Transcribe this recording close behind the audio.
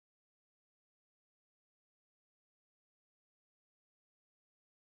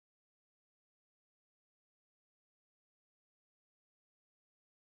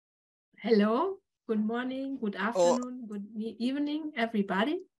Hello, good morning, good Oh, afternoon, good evening,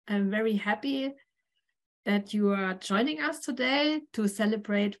 everybody. I'm very happy that you are joining us today to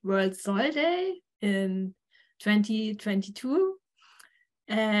celebrate World Soil Day in 2022.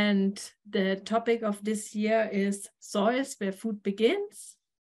 And the topic of this year is soils where food begins.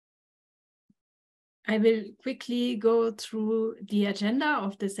 I will quickly go through the agenda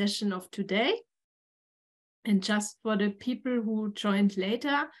of the session of today. And just for the people who joined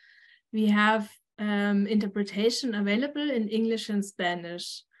later, we have interpretation available in English and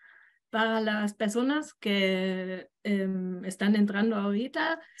Spanish. Para las personas que están entrando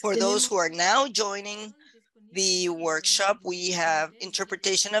ahorita, for those who are now joining the workshop, we have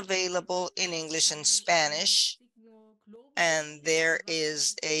interpretation available in English and Spanish. And there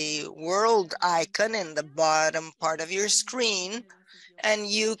is a world icon in the bottom part of your screen, and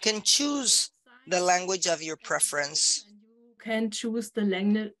you can choose the language of your preference. You can choose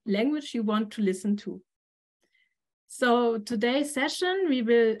the language you want to listen to. So today's session,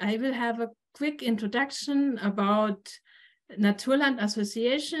 I will have a quick introduction about Naturland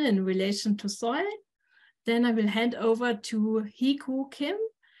Association in relation to soil. Then I will hand over to Hee-Koo Kim.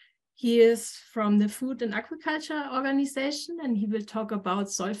 He is from the Food and Agriculture Organization, and he will talk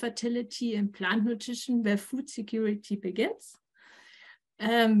about soil fertility and plant nutrition where food security begins.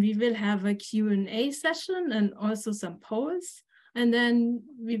 We will have a Q&A session and also some polls. And then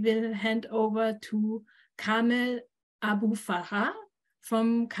we will hand over to Kamel Abu Farah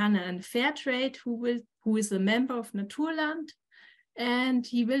from Canaan Fairtrade, who is a member of Naturland, and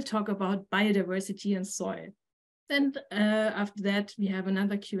he will talk about biodiversity and soil. And after that, we have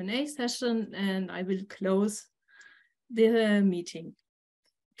another Q&A session, and I will close the meeting.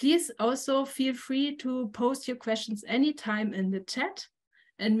 Please also feel free to post your questions anytime in the chat,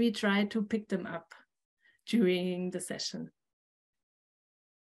 and we try to pick them up during the session.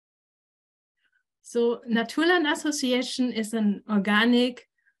 So Naturland Association is an organic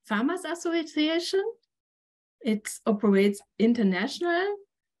farmers association. It operates international.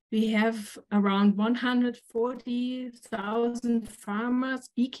 We have around 140,000 farmers,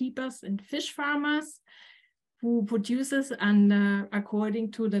 beekeepers, and fish farmers who produces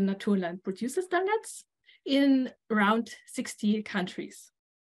according to the Naturland producer standards in around 60 countries.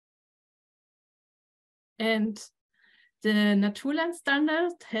 And the Naturland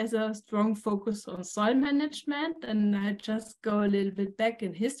standard has a strong focus on soil management, and I just go a little bit back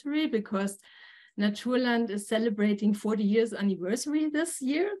in history because Naturland is celebrating 40 years anniversary this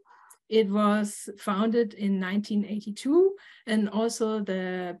year. It was founded in 1982, and also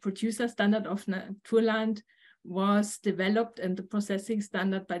the producer standard of Naturland was developed and the processing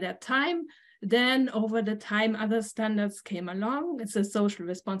standard by that time. Then over the time, other standards came along. It's a social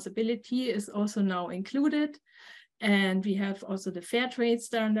responsibility is also now included. And we have also the fair trade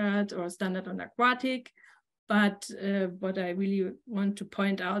standard or standard on aquatic. But what I really want to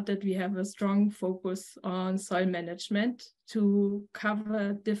point out that we have a strong focus on soil management to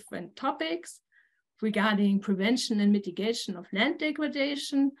cover different topics regarding prevention and mitigation of land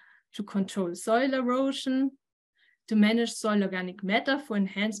degradation, to control soil erosion, to manage soil organic matter for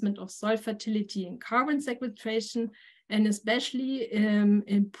enhancement of soil fertility and carbon sequestration, and especially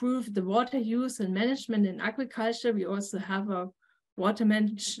improve the water use and management in agriculture. We also have a water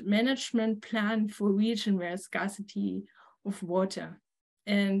management plan for region where scarcity of water.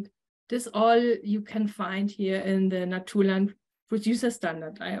 And this all you can find here in the Naturland producer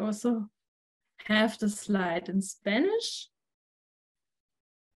standard. I also have the slide in Spanish.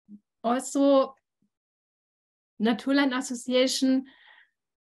 Also, Naturland Association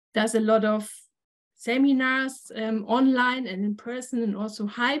does a lot of seminars online and in person, and also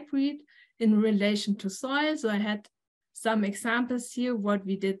hybrid in relation to soil. So I had some examples here, what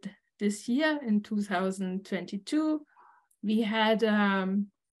we did this year in 2022. We had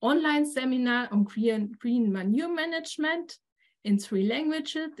online seminar on green manure management in 3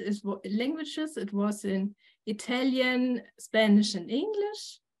 languages. It was in Italian, Spanish, and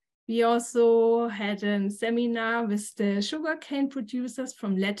English. We also had a seminar with the sugarcane producers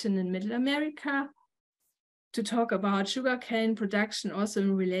from Latin and Middle America to talk about sugarcane production also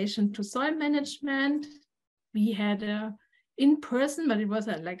in relation to soil management. We had in person, but it was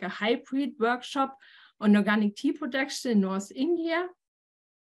like a hybrid workshop on organic tea production in North India.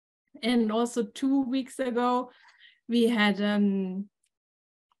 And also 2 weeks ago, we had a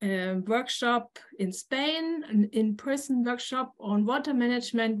workshop in Spain, an in-person workshop on water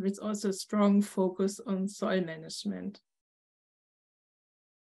management with also a strong focus on soil management.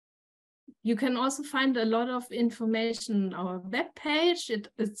 You can also find a lot of information on our webpage.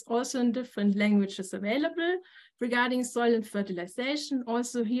 It's also in different languages available. regarding soil and fertilization.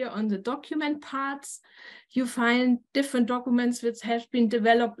 Also here on the document parts, you find different documents which have been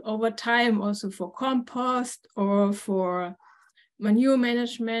developed over time, also for compost or for manure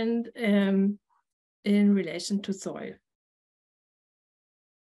management in relation to soil.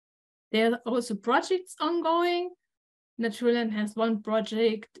 There are also projects ongoing. Naturland has one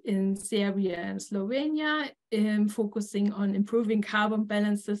project in Serbia and Slovenia, focusing on improving carbon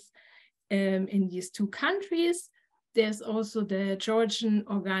balances in these two countries. There's also the Georgian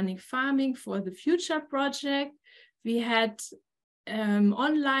Organic Farming for the Future project. We had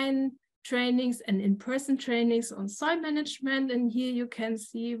online trainings and in-person trainings on soil management. And here you can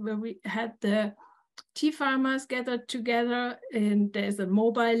see where we had the tea farmers gathered together, and there's a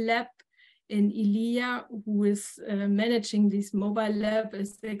mobile lab in Ilya who is managing this mobile lab,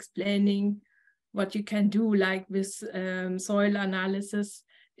 is explaining what you can do, like with soil analysis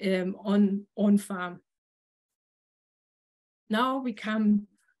on farm. Now we come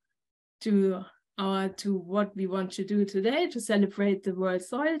to what we want to do today to celebrate the World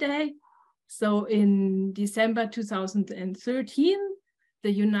Soil Day. So in December 2013,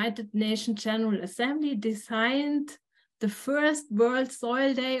 the United Nations General Assembly designed the first World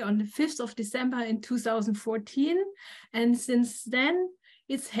Soil Day on the 5th of December in 2014. And since then,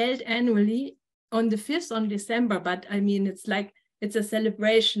 it's held annually on the 5th of December. But I mean, it's a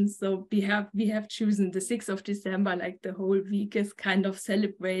celebration. So we have chosen the 6th of December, like the whole week is kind of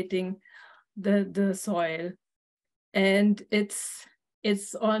celebrating the soil. And it's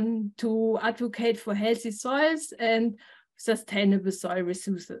on to advocate for healthy soils and sustainable soil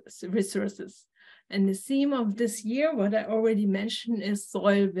resources. And the theme of this year, what I already mentioned, is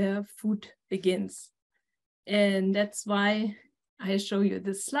soil where food begins. And that's why I show you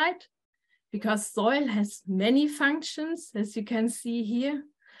this slide, because soil has many functions, as you can see here.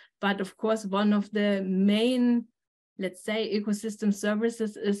 But of course, one of the main, let's say, ecosystem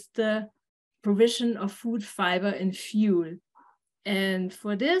services is the provision of food, fiber, and fuel. And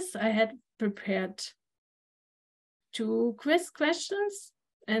for this, I had prepared two quiz questions.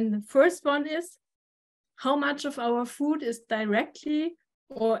 And the first one is, how much of our food is directly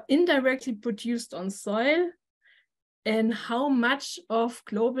or indirectly produced on soil? And how much of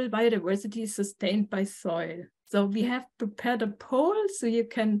global biodiversity is sustained by soil? So we have prepared a poll so you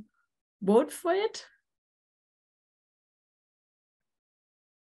can vote for it.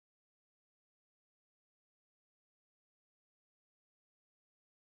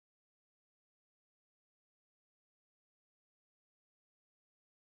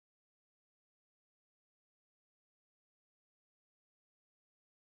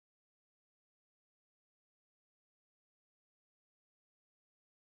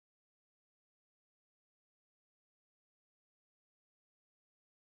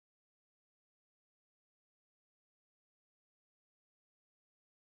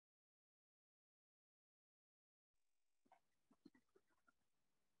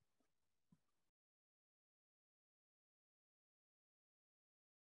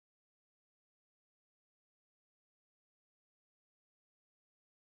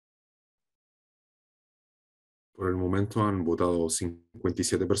 Por el momento han votado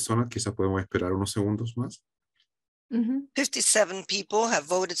 57 personas. Quizás podemos esperar unos segundos más. 57 people have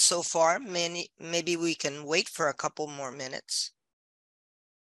voted so far. Maybe we can wait for a couple more minutes.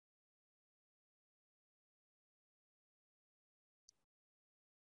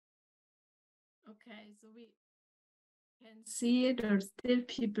 Okay, so we can see there's still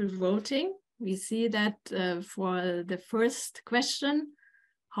people voting. We see that for the first question,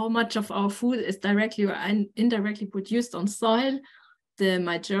 how much of our food is directly or indirectly produced on soil, the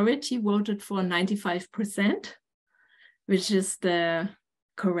majority voted for 95%, which is the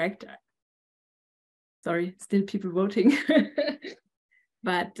correct. Sorry, still people voting.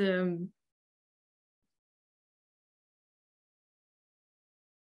 But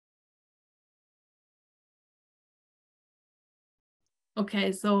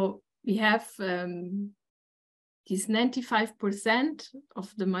okay, so we have these 95%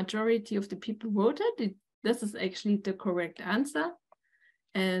 of the majority of the people voted. This is actually the correct answer.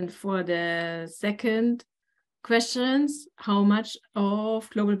 And for the second questions, how much of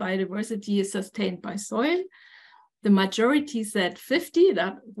global biodiversity is sustained by soil? The majority said 50,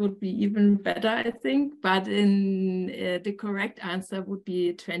 that would be even better, I think, but in the correct answer would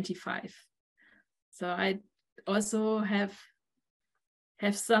be 25. So I also have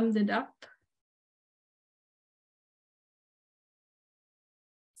summed it up.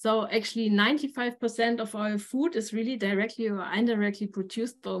 So actually 95% of our food is really directly or indirectly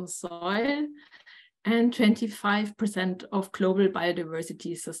produced on soil, and 25% of global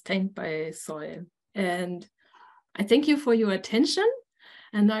biodiversity is sustained by soil. And I thank you for your attention.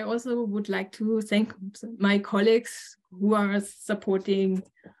 And I also would like to thank my colleagues who are supporting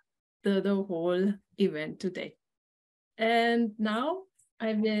the whole event today. And now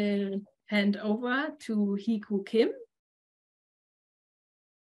I will hand over to Hiku Kim,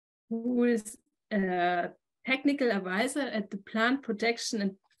 who is a technical advisor at the Plant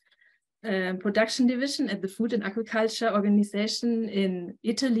Protection and Production Division at the Food and Agriculture Organization in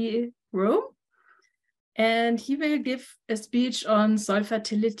Italy, Rome. And he will give a speech on soil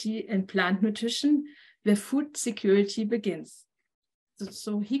fertility and plant nutrition, where food security begins.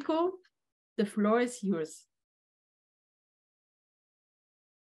 So Hiko, the floor is yours.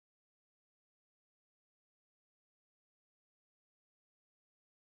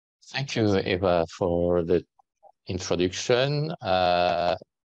 Thank you, Eva, for the introduction.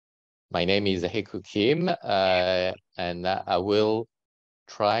 My name is Hiko Kim, and I will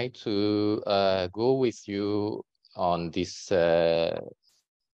try to go with you on this, I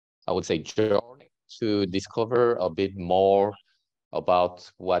would say, journey to discover a bit more about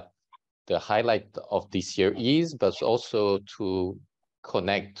what the highlight of this year is, but also to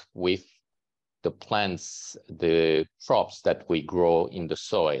connect with the plants, the crops that we grow in the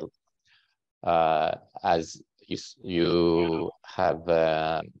soil. As you have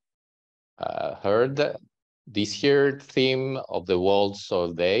heard, this year theme of the World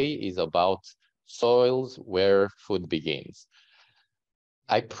Soil Day is about soils where food begins.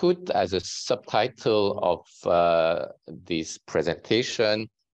 I put as a subtitle of this presentation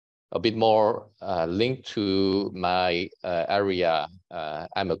a bit more linked to my area.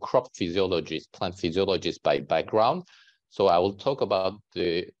 I'm a crop physiologist, plant physiologist by background. So I will talk about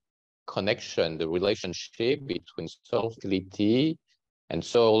the connection, the relationship between soil fertility and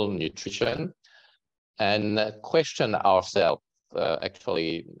soil nutrition, and question ourselves.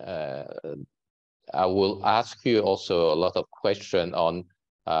 Actually, I will ask you also a lot of questions on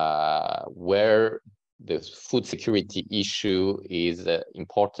where the food security issue is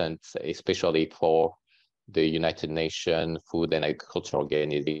important, especially for the United Nations Food and Agriculture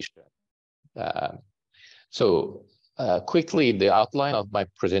Organization. Quickly, the outline of my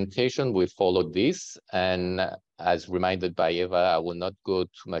presentation will follow this, and as reminded by Eva, I will not go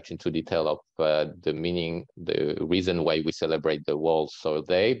too much into detail of the meaning, the reason why we celebrate the World Soil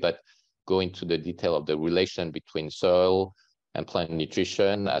Day, but go into the detail of the relation between soil and plant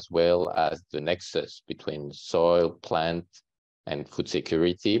nutrition, as well as the nexus between soil, plant, and food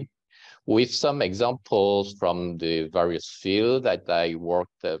security, with some examples from the various fields that I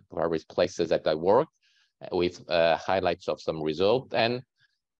worked, various places that I worked, with highlights of some results. And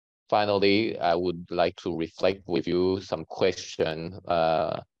finally, I would like to reflect with you some questions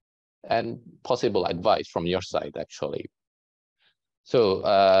and possible advice from your side, actually. So,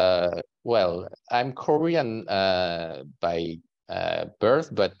 well, I'm Korean by birth,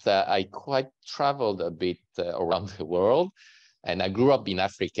 but I quite traveled a bit around the world. And I grew up in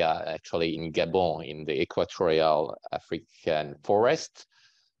Africa, actually in Gabon, in the equatorial African forest,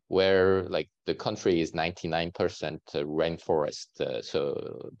 where like the country is 99% rainforest.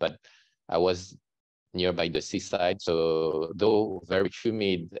 But I was nearby the seaside, so though very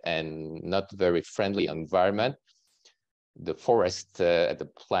humid and not very friendly environment, the forest, the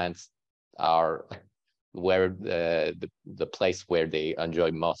plants are where the place where they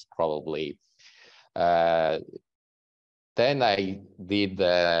enjoy most, probably. Then I did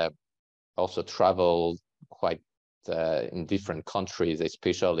also travel quite in different countries,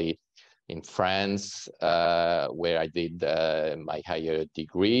 especially in France, where I did my higher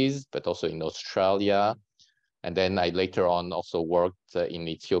degrees, but also in Australia. And then I later on also worked in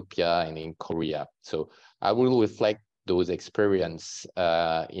Ethiopia and in Korea. So I will reflect those experiences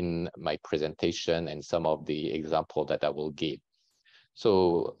in my presentation and some of the examples that I will give.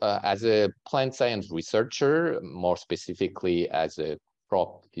 So as a plant science researcher, more specifically as a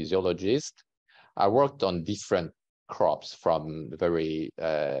crop physiologist, I worked on different crops, from very,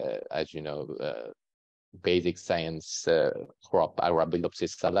 as you know, basic science crop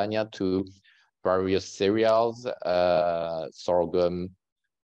Arabidopsis salania to various cereals, sorghum,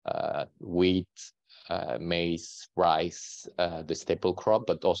 wheat, maize, rice, the staple crop,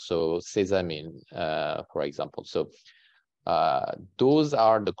 but also sesame, for example. So those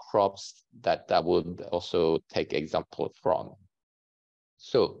are the crops that I would also take example from.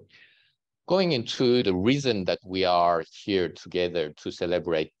 So going into the reason that we are here together to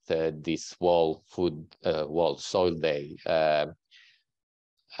celebrate this World Soil Day.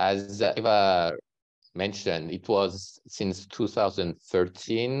 As Eva mentioned, it was since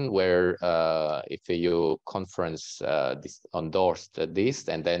 2013 where FAO conference endorsed this,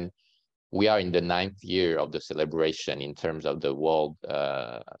 and then we are in the 9th year of the celebration in terms of the World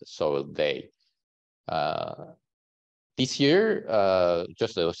Soil Day. This year,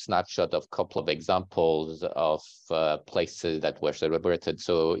 just a snapshot of a couple of examples of places that were celebrated.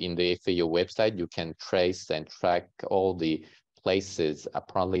 So in the FAO website, you can trace and track all the places.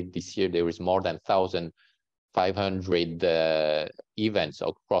 Apparently this year, there is more than 1,500 events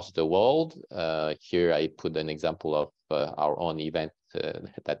across the world. Here I put an example of our own event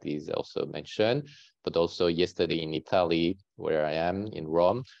that is also mentioned, but also yesterday in Italy, where I am in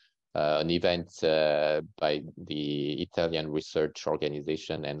Rome, an event by the Italian research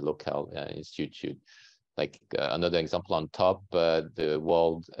organization and local institute. Like another example on top, the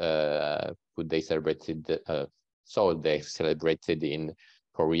World Food Day celebrated, Soil Day celebrated in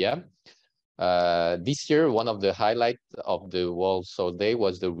Korea. This year, one of the highlights of the World Soil Day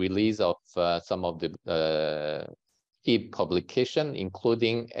was the release of some of the key publication,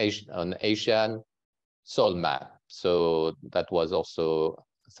 including an Asian soil map. So that was also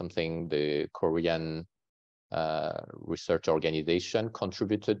something the Korean research organization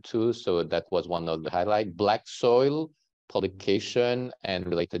contributed to. So that was one of the highlights. Black soil publication and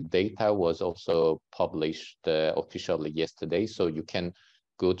related data was also published officially yesterday. So you can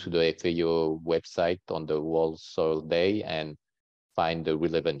go to the FAO website on the World Soil Day and find the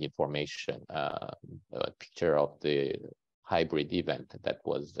relevant information, a picture of the hybrid event that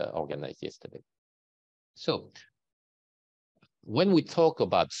was organized yesterday. So when we talk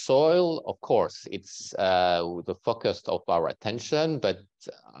about soil, of course, it's the focus of our attention, but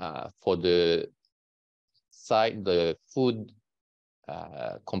for the side, the food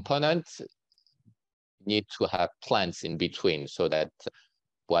component, need to have plants in between so that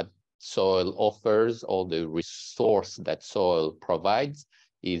what soil offers, all the resource that soil provides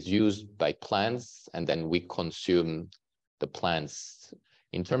is used by plants, and then we consume the plants.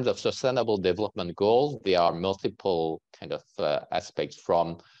 In terms of sustainable development goals, there are multiple kind of aspects,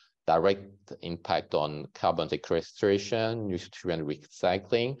 from direct impact on carbon sequestration, nutrient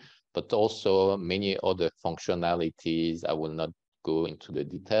recycling, but also many other functionalities. I will not go into the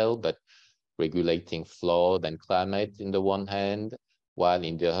detail, but regulating flood and climate in the one hand, while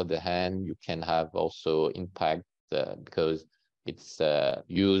in the other hand, you can have also impact because it's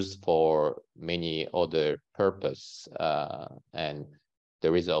used for many other purposes. And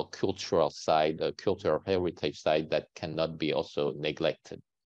there is a cultural side, a cultural heritage side that cannot be also neglected.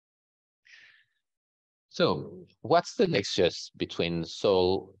 So what's the nexus between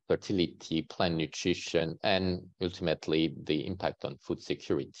soil fertility, plant nutrition, and ultimately the impact on food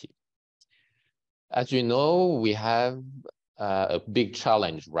security? As you know, we have a big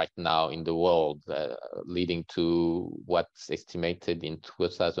challenge right now in the world, leading to what's estimated in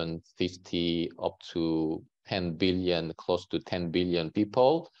 2050 up to 10 billion, close to 10 billion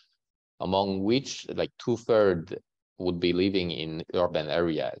people, among which like 2/3 would be living in urban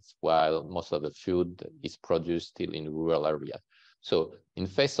areas, while most of the food is produced still in rural areas. So in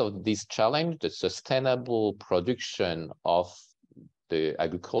face of this challenge, the sustainable production of the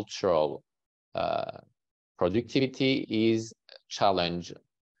agricultural productivity is a challenge,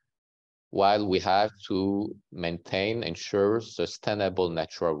 while we have to maintain, ensure sustainable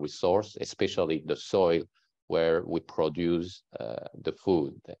natural resource, especially the soil where we produce the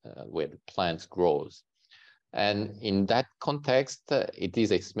food, where the plants grows. And in that context, it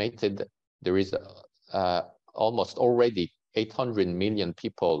is estimated there is almost already 800 million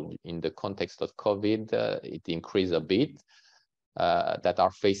people in the context of COVID, it increased a bit, that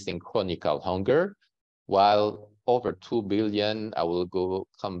are facing chronic hunger, while over 2 billion, I will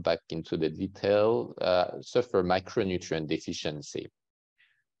come back into the detail, suffer micronutrient deficiency.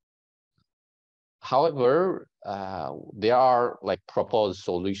 However, there are like proposed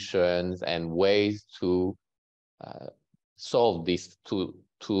solutions and ways to solve this,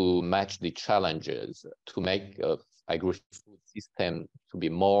 to match the challenges, to make agri-food system to be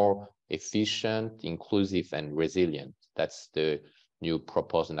more efficient, inclusive, and resilient. That's the new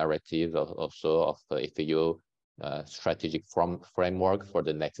proposed narrative also of the FAO strategic framework for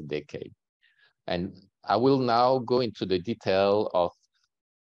the next decade. And I will now go into the detail of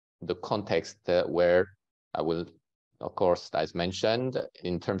the context where I will, of course, as mentioned,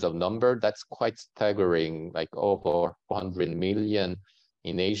 in terms of number, that's quite staggering, like over 400 million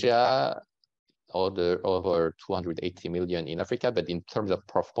in Asia, over 280 million in Africa. But in terms of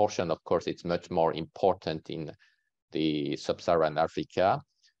proportion, of course, it's much more important in the sub-Saharan Africa,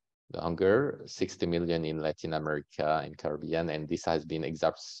 the hunger, 60 million in Latin America and Caribbean, and this has been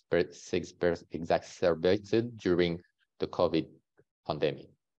exacerbated during the COVID pandemic.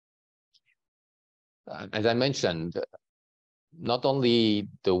 As I mentioned, not only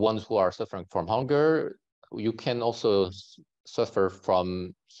the ones who are suffering from hunger, you can also suffer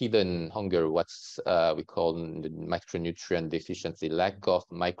from hidden hunger, what's we call the micronutrient deficiency. Lack of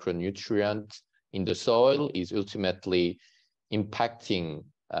micronutrients in the soil is ultimately impacting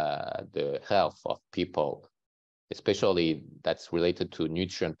the health of people, especially that's related to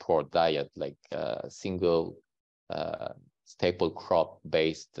nutrient poor diet, like single staple crop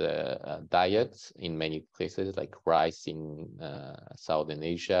based diets in many places, like rice in Southern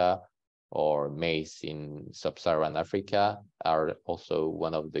Asia or maize in sub-Saharan Africa, are also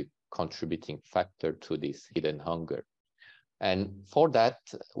one of the contributing factor to this hidden hunger. And for that,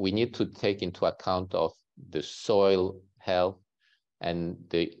 we need to take into account of the soil health and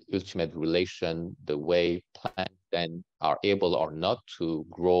the ultimate relation, the way plants then are able or not to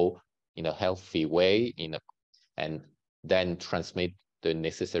grow in a healthy way, and then transmit the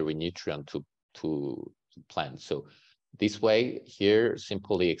necessary nutrient to plants. So this way here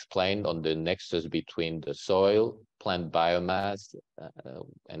simply explained on the nexus between the soil, plant biomass,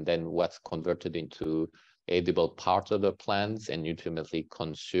 and then what's converted into edible part of the plants and ultimately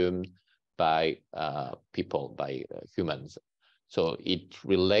consumed by people, by humans. So it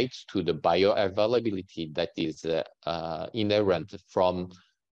relates to the bioavailability that is inherent from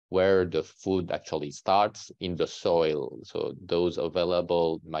where the food actually starts in the soil. So those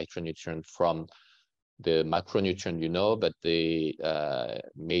available micronutrients from the macronutrient, you know, but the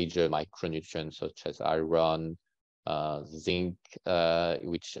major micronutrients such as iron, zinc,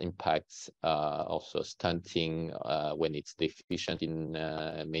 which impacts also stunting when it's deficient in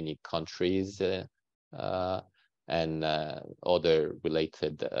many countries, and other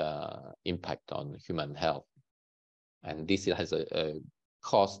related impact on human health. And this has a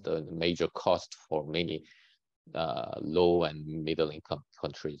cost, a major cost for many low and middle income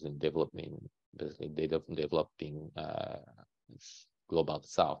countries in developing global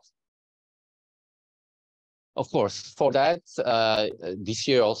south. Of course, for that, this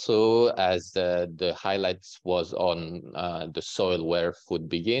year also, as the highlights was on the soil where food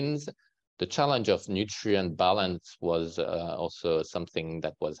begins, the challenge of nutrient balance was also something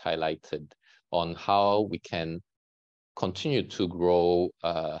that was highlighted on how we can continue to grow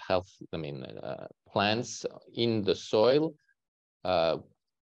plants in the soil,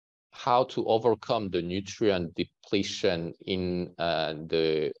 how to overcome the nutrient depletion in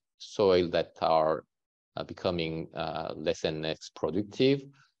the soil that are becoming less and less productive,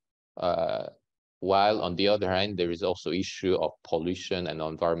 while on the other hand, there is also issue of pollution and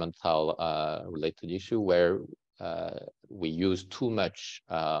environmental related issue where we use too much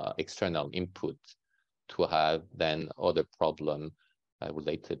external input to have then other problem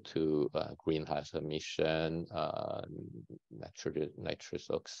related to greenhouse emission, nitrous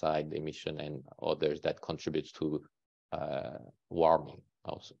oxide emission, and others that contributes to warming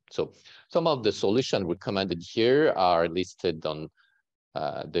also. So some of the solutions recommended here are listed on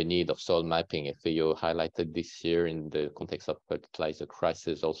the need of soil mapping. FAO highlighted this year in the context of fertilizer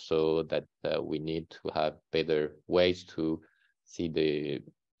crisis also that we need to have better ways to see the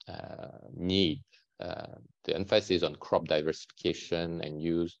need, the emphasis on crop diversification and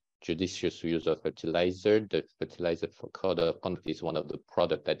judicious use of fertilizer. The fertilizer for code of conduct is one of the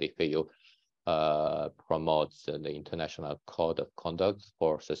products that FAO promotes, the International Code of Conduct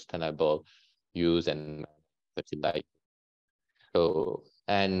for Sustainable Use and Fertilizer. So,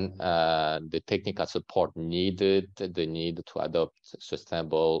 and the technical support needed, the need to adopt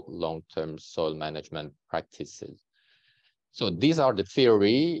sustainable long-term soil management practices. So these are the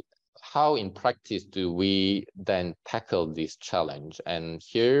theory. How in practice do we then tackle this challenge? And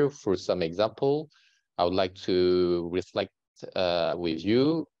here, for some example, I would like to reflect with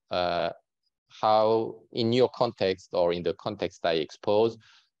you how in your context or in the context I expose,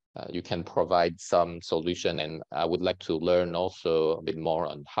 you can provide some solution, and I would like to learn also a bit more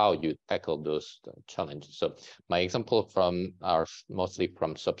on how you tackle those challenges. So my example are mostly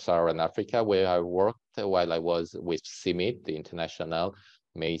from Sub-Saharan Africa, where I worked while I was with CIMMYT, the International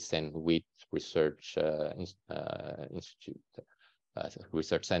Maize and Wheat Research Institute,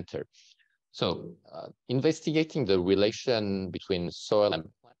 Research Center. So investigating the relation between soil and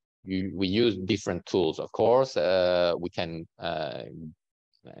plant, we use different tools. Of course, we can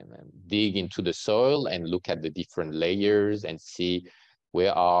dig into the soil and look at the different layers and see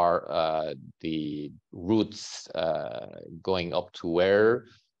where are the roots going up to where,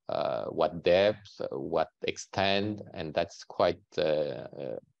 what depth, what extent, and that's quite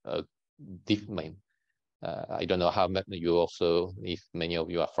different. I don't know how you also, if many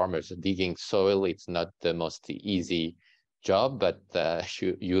of you are farmers, digging soil, it's not the most easy job, but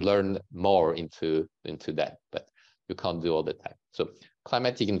you learn more into that. But you can't do all the time. So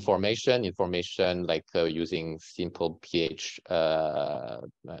climatic information like using simple pH,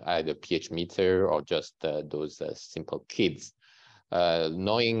 either pH meter or just those simple kits.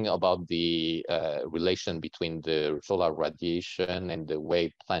 Knowing about the relation between the solar radiation and the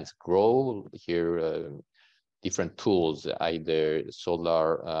way plants grow, here different tools, either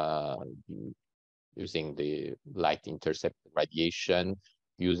solar using the light intercept radiation,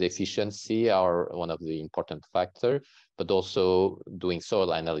 use efficiency are one of the important factors, but also doing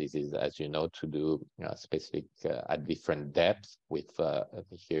soil analysis, as you know, to do specific at different depths with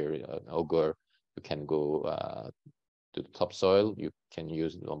here auger, you can go to the topsoil, you can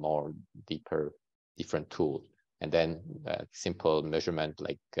use a more deeper, different tool. And then simple measurement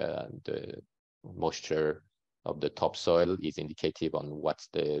like the moisture of the topsoil is indicative on what's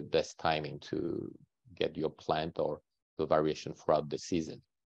the best timing to get your plant or the variation throughout the season.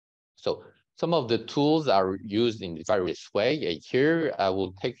 So some of the tools are used in various ways. Here, I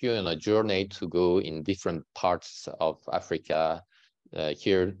will take you on a journey to go in different parts of Africa.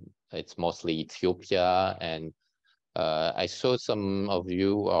 Here, it's mostly Ethiopia, and I saw some of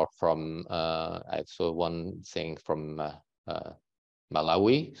you are from, I saw one thing from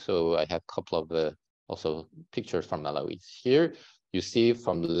Malawi. So I have a couple of also pictures from Malawi. Here, you see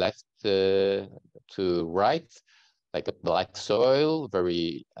from left to right, like a black soil,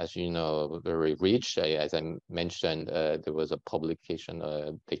 very, as you know, very rich. As I mentioned, there was a publication,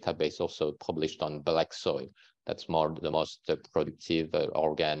 a database also published on black soil. That's more the most productive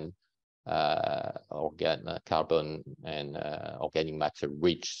carbon and organic matter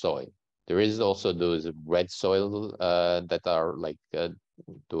rich soil. There is also those red soil that are like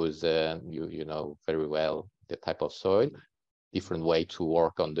those, you know very well, the type of soil. Different way to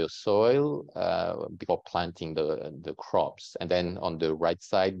work on the soil before planting the crops. And then on the right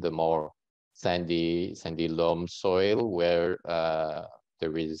side, the more sandy loam soil where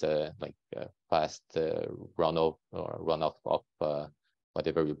there is like a fast runoff of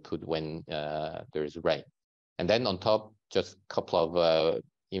whatever you put when there is rain. And then on top, just a couple of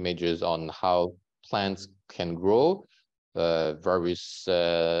images on how plants can grow various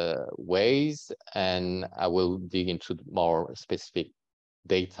ways, and I will dig into more specific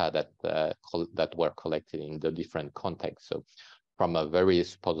data that were collected in the different contexts. So from a very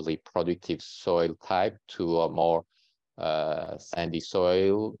supposedly productive soil type to a more sandy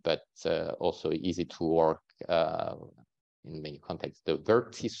soil, but also easy to work in many contexts. The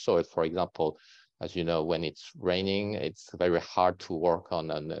dirty soil, for example, as you know, when it's raining, it's very hard to work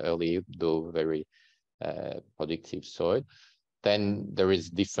on an early, though very productive soil. Then there is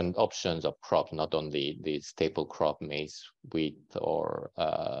different options of crop, not only the staple crop, maize, wheat, or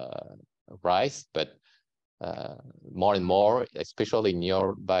rice, but more and more, especially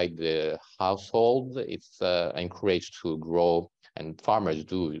nearby the household, it's encouraged to grow, and farmers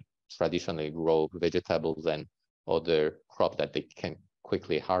do traditionally grow vegetables and other crops that they can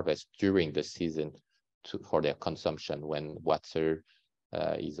quickly harvest during the season for their consumption when water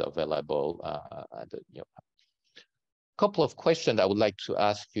is available. Couple of questions I would like to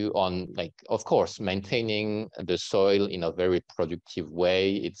ask you on, like, of course, maintaining the soil in a very productive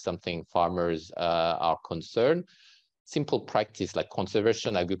way. It's something farmers are concerned. Simple practice like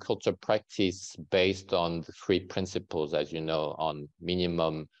conservation agriculture practice based on the 3 principles, as you know, on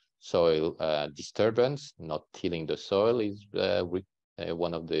minimum soil disturbance, not tilling the soil is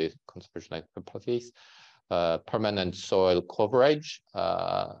one of the conservation hypotheses. Permanent soil coverage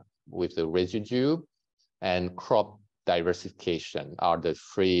with the residue, and crop diversification are the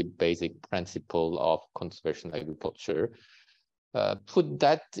 3 basic principles of conservation agriculture. Put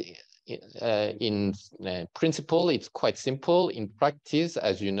that in principle, it's quite simple. In practice,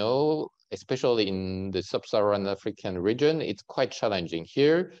 as you know, especially in the sub-Saharan African region, it's quite challenging.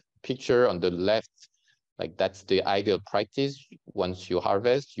 Here, picture on the left, like that's the ideal practice. Once you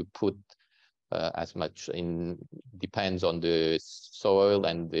harvest, you put as much in, depends on the soil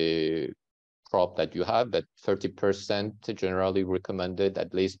and the crop that you have, but 30% generally recommended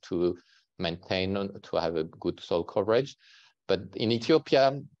at least to maintain, to have a good soil coverage. But in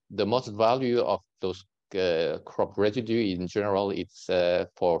Ethiopia, the most value of those crop residue in general, it's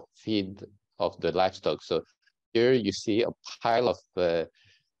for feed of the livestock. So here you see a pile of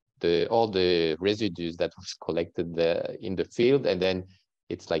all the residues that was collected in the field, and then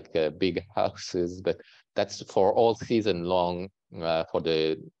it's like big houses, but that's for all season long for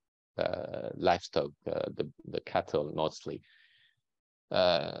the livestock, the cattle mostly.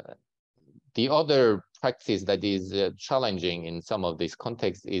 The other practice that is challenging in some of these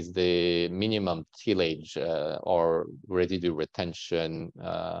contexts is the minimum tillage or residue retention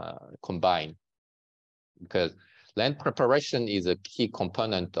combined, because Land preparation is a key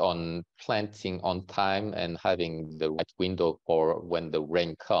component on planting on time and having the right window for when the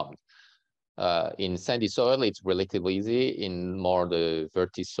rain comes. In sandy soil, it's relatively easy. In more the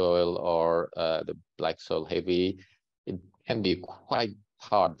vertisoil or the black soil heavy, it can be quite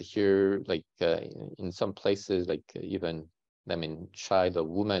hard here. Like in some places, like even, I mean, child or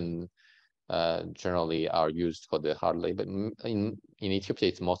woman generally are used for the hard labor. In Ethiopia,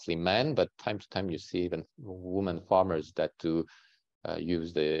 it's mostly men, but time to time you see even women farmers that do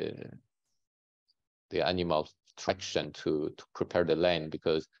use the animal traction to prepare the land,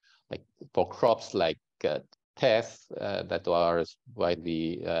 because like for crops like teff that are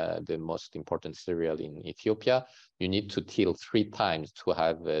widely the most important cereal in Ethiopia, you need to till 3 times to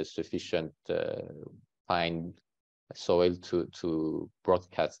have sufficient fine soil to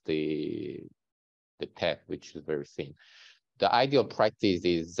broadcast the teff, which is very thin. The ideal practice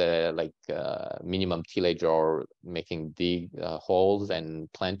is like minimum tillage or making dig holes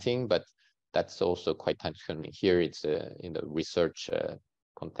and planting, but that's also quite time-consuming. Here it's in the research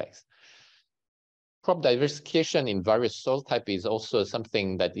context. Crop diversification in various soil type is also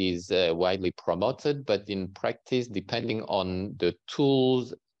something that is widely promoted, but in practice, depending on the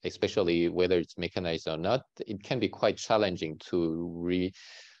tools, especially whether it's mechanized or not, it can be quite challenging to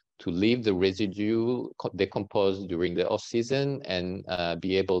leave the residue decompose during the off season and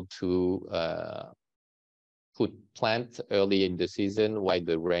be able to put plant early in the season while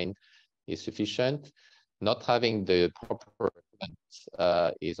the rain is sufficient. Not having the proper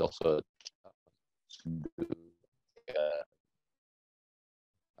equipment is also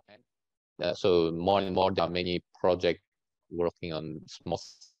so more and more there are many projects working on small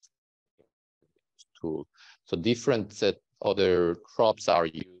tools. So different other crops are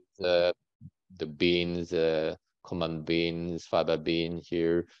used, the beans, common beans, faba bean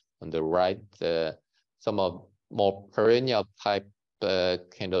here on the right. Some of more perennial type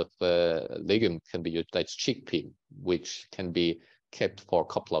kind of legume can be used, like chickpea, which can be kept for a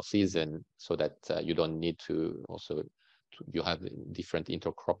couple of seasons so that you don't need to also, you have different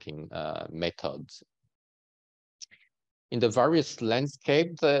intercropping methods. In the various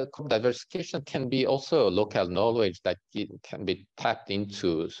landscape, the crop diversification can be also local knowledge that can be tapped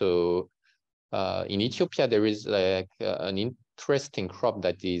into. So in Ethiopia, there is like an interesting crop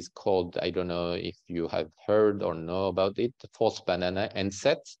that is called, I don't know if you have heard or know about it, the false banana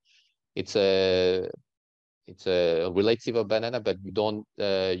enset. It's a relative banana, but you don't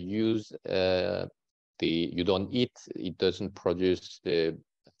use you don't eat. It doesn't produce the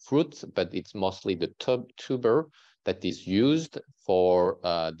fruit, but it's mostly the tuber that is used for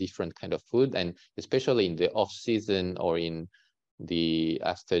different kind of food, and especially in the off season or in the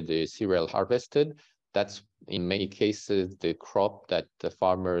after the cereal harvested. That's in many cases the crop that the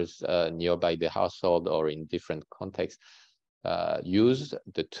farmers nearby the household or in different contexts use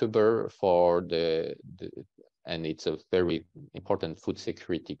the tuber for and it's a very important food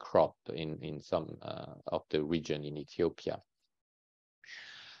security crop in some of the region in Ethiopia.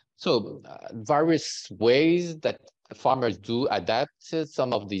 So various ways that farmers do adapt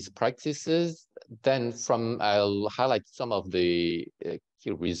some of these practices. Then I'll highlight some of the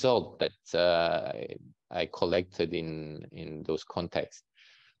key results that I collected in those contexts.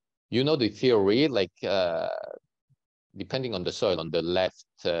 You know the theory, like depending on the soil on the left,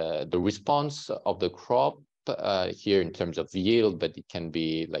 the response of the crop here in terms of yield, but it can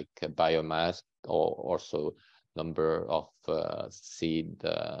be like biomass or also number of seed,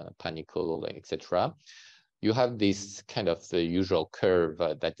 panicle, etc. You have this kind of usual curve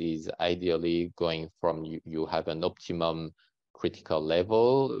that is ideally going from you have an optimum critical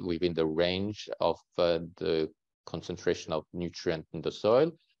level within the range of the concentration of nutrient in the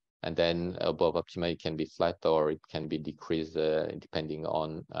soil, and then above optimal it can be flat or it can be decreased depending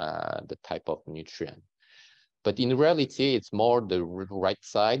on the type of nutrient. But in reality, it's more the right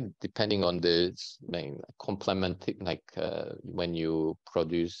side, depending on the complement, like when you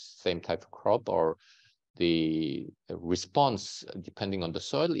produce same type of crop, or the response, depending on the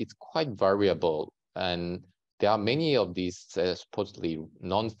soil, it's quite variable. And there are many of these supposedly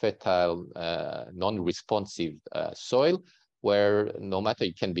non-fertile, non-responsive soil, where no matter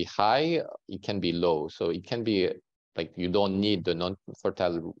it can be high, it can be low. So it can be like you don't need the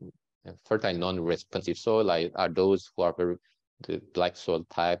non-fertile, fertile non-responsive soil are those who are the black soil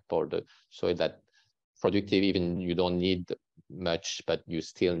type, or the soil that productive, even you don't need much, but you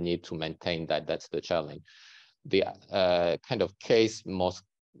still need to maintain that. That's the challenge. The kind of case most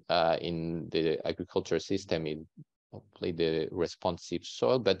in the agriculture system is hopefully the responsive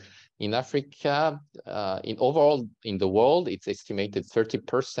soil, but in Africa, in overall in the world, it's estimated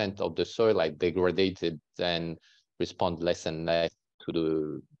 30% of the soil are degraded, and respond less and less to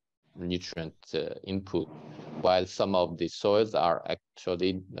the nutrient input, while some of the soils are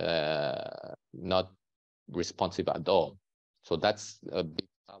actually not responsive at all. So that's a big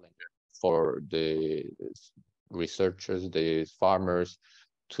challenge for the researchers, the farmers,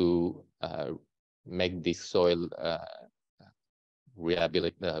 to make this soil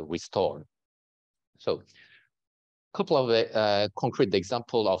restored. So a couple of concrete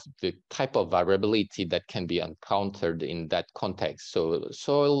examples of the type of variability that can be encountered in that context. So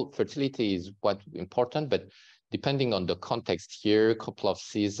soil fertility is quite important, but depending on the context here, a couple of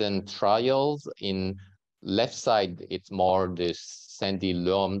season trials. In left side, it's more the sandy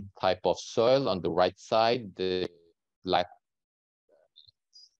loam type of soil. On the right side, the black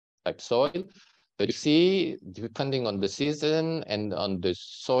type soil. But you see, depending on the season and on the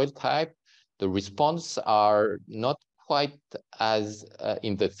soil type, the response are not quite as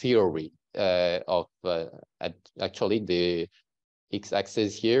in the theory of actually the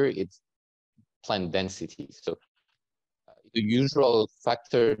x-axis here, it's plant density. So the usual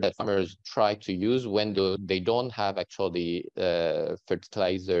factor that farmers try to use when they don't have actually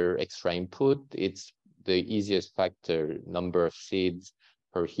fertilizer extra input, it's the easiest factor, number of seeds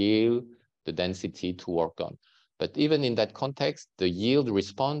per hill, the density to work on. But even in that context, the yield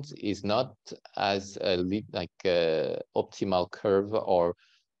response is not as optimal curve, or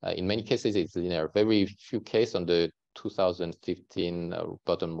in many cases it's linear. Very few cases on the 2015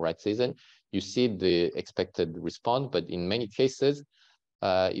 bottom right season, you see the expected response, but in many cases,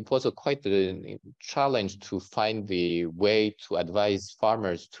 it was quite a challenge to find the way to advise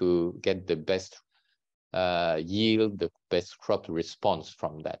farmers to get the best yield, the best crop response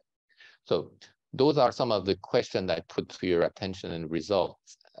from that. So those are some of the questions I put to your attention and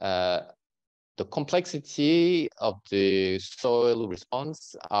results. The complexity of the soil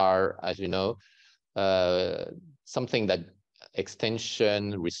response are, as you know, something that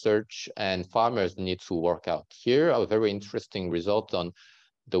extension, research, and farmers need to work out. Here, a very interesting result on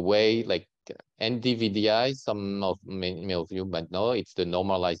the way, like NDVDI, many of you might know, it's the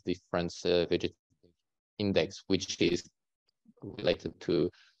normalized difference vegetation index, which is related to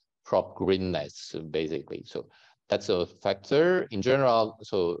crop greenness, basically. So that's a factor in general.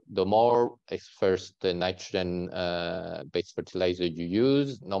 So the more first the nitrogen based fertilizer you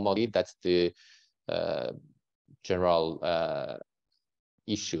use, normally that's the general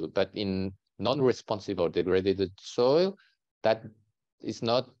issue. But in non-responsive or degraded soil, that is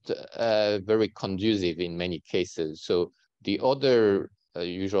not very conducive in many cases. So the other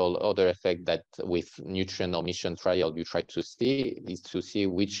usual other effect that with nutrient omission trial you try to see is to see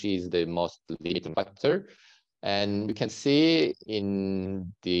which is the most limiting factor. And you can see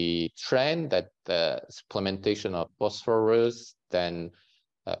in the trend that supplementation of phosphorus, then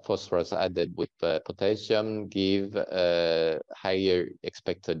phosphorus added with potassium give higher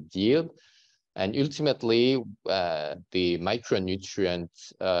expected yield. And ultimately, the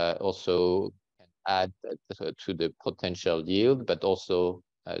micronutrients also can add to the potential yield, but also,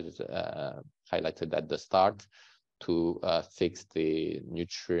 as highlighted at the start, to fix the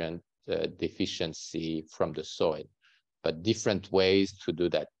nutrient deficiency from the soil. But different ways to do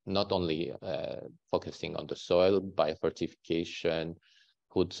that, not only focusing on the soil, biofortification,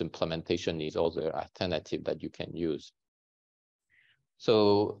 food supplementation is also an alternative that you can use.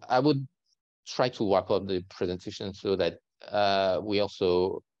 So I would try to wrap up the presentation so that we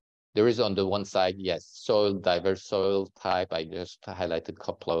also, there is on the one side, yes, soil, diverse soil type. I just highlighted a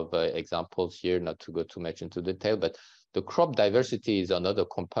couple of examples here, not to go too much into detail, but the crop diversity is another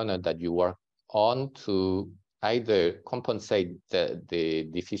component that you work on to either compensate the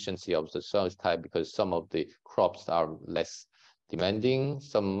deficiency of the soil type, because some of the crops are less demanding.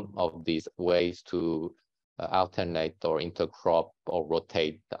 Some of these ways to alternate or intercrop or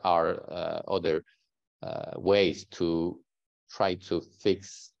rotate are other ways to try to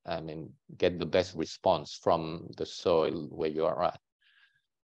fix, get the best response from the soil where you are at.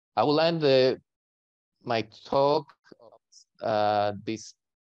 I will end my talk this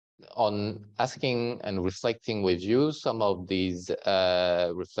on asking and reflecting with you some of these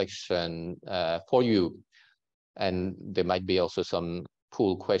reflection for you. And there might be also some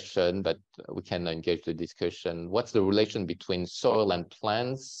pool question, but we can engage the discussion. What's the relation between soil and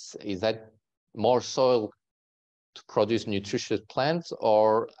plants? Is that more soil to produce nutritious plants,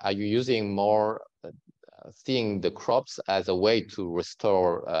 or are you using more seeing the crops as a way to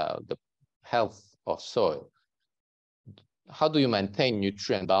restore the health of soil? How do you maintain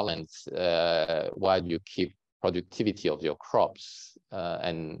nutrient balance while you keep productivity of your crops?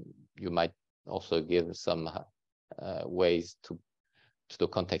 And you might also give some ways to to the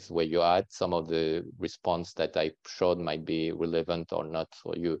context where you are at. Some of the response that I showed might be relevant or not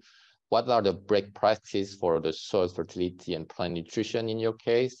for you. What are the break practices for the soil fertility and plant nutrition in your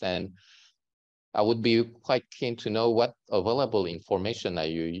case? And I would be quite keen to know what available information are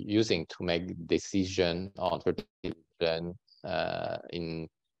you using to make decision on fertilization in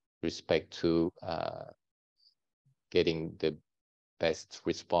respect to getting the best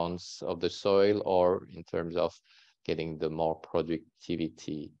response of the soil, or in terms of getting the more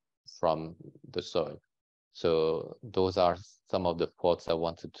productivity from the soil. So those are some of the thoughts I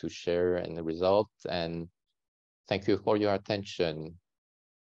wanted to share and the results, and thank you for your attention.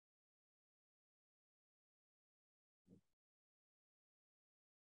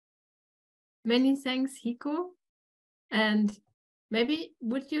 Many thanks, Hiko. And maybe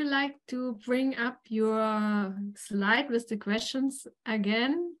would you like to bring up your slide with the questions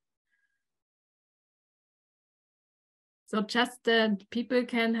again? So just that people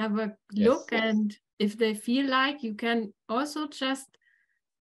can have a look, Yes. and if they feel like, you can also just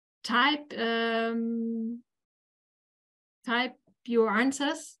type type your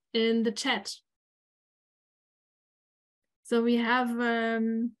answers in the chat. So we have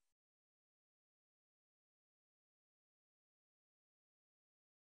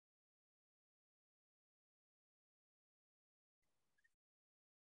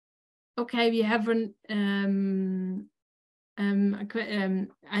okay, we have an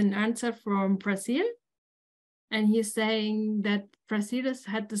answer from Brazil, and he's saying that Brazil has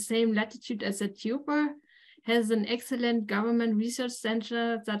had the same latitude as Ethiopia, has an excellent government research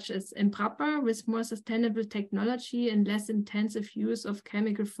center such as Embrapa with more sustainable technology and less intensive use of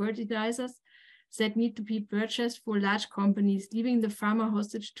chemical fertilizers that need to be purchased for large companies, leaving the farmer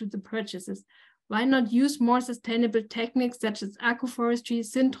hostage to the purchases. Why not use more sustainable techniques such as agroforestry,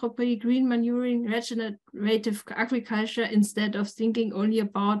 syntropy, green manuring, regenerative agriculture, instead of thinking only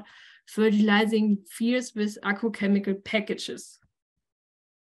about fertilizing fields with agrochemical packages?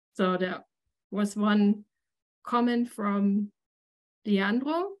 So there was one comment from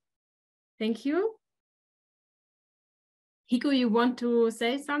Leandro. Thank you. Hiko, you want to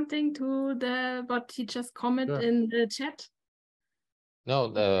say something to what he just commented in the chat?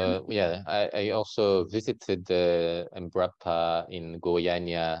 No, yeah, I also visited the Embrapa in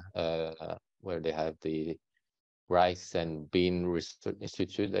Goiânia, where they have the Rice and Bean Research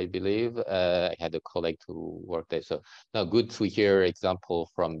Institute, I believe. I had a colleague who worked there. So now good to hear example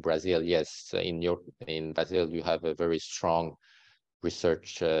from Brazil. Yes, in Brazil, you have a very strong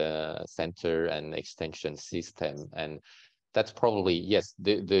research center and extension system. And that's probably, yes,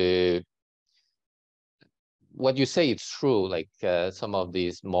 what you say, it's true. Like some of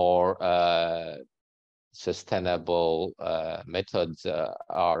these more sustainable methods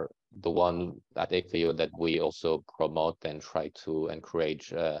are the one at FAO that we also promote and try to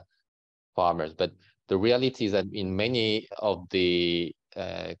encourage farmers. But the reality is that in many of the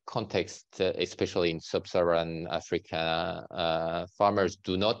contexts, especially in sub-Saharan Africa, farmers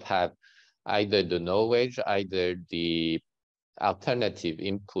do not have either the knowledge, either the alternative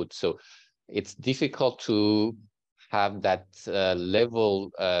input. So it's difficult to have that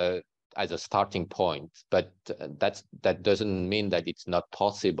level as a starting point, but that doesn't mean that it's not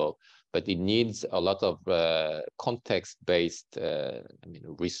possible. But it needs a lot of context-based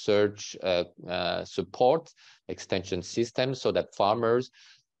research support, extension systems, so that farmers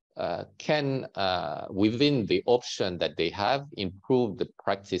can, within the option that they have, improve the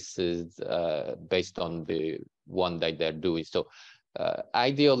practices based on the one that they're doing. So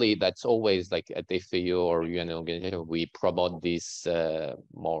ideally, that's always like at FAO or UN organization, we promote this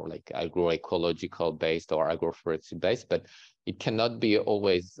more like agroecological based or agroforestry based, but it cannot be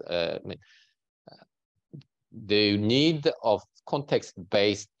always. The need of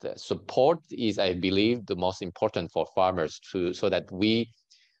context-based support is, I believe, the most important for farmers so that we,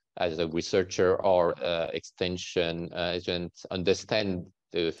 as a researcher or extension agent, understand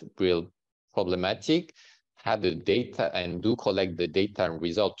the real problematic, have the data, and do collect the data and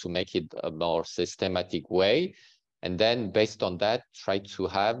result to make it a more systematic way. And then based on that, try to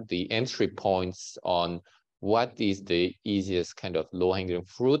have the entry points on what is the easiest kind of low-hanging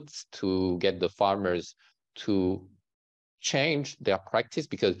fruits to get the farmers to change their practice,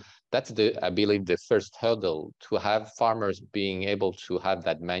 because that's I believe, the first hurdle, to have farmers being able to have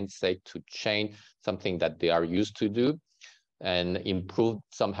that mindset to change something that they are used to do and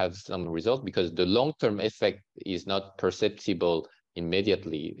have some results, because the long-term effect is not perceptible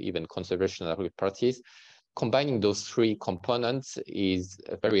immediately, even conservation practice. Combining those three components is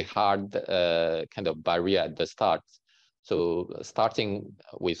a very hard kind of barrier at the start. So starting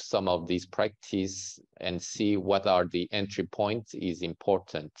with some of these practice and see what are the entry points is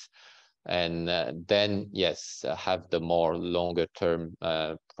important. And then, yes, have the more longer term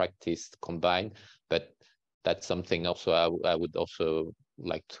practice combined. But that's something also I would also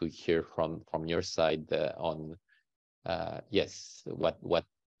like to hear from your side on, yes, what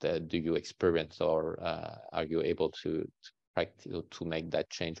do you experience, or are you able to practice to make that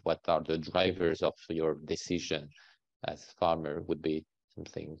change? What are the drivers of your decision as farmer would be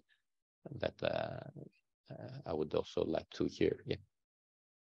something that I would also like to hear. Yeah.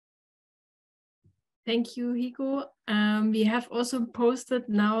 Thank you, Hiko. We have also posted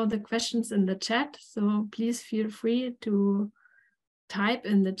now the questions in the chat, so please feel free to type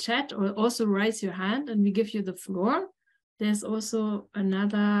in the chat or also raise your hand and we give you the floor. There's also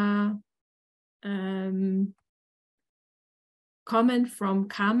another comment from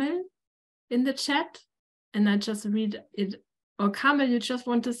Kamel in the chat, and I just read it. Or Kamel, you just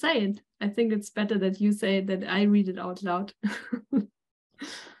want to say it. I think it's better that you say it, that I read it out loud.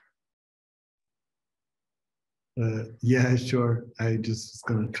 Yeah, sure. I just was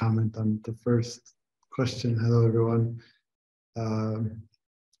going to comment on the first question. Hello, everyone.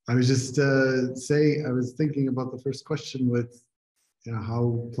 I was just I was thinking about the first question with, you know,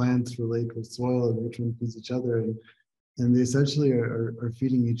 how plants relate with soil and which one feeds each other, and they essentially are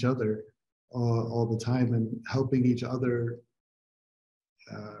feeding each other all the time and helping each other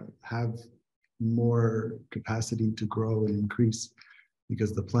have more capacity to grow and increase,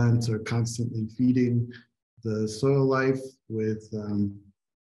 because the plants are constantly feeding the soil life with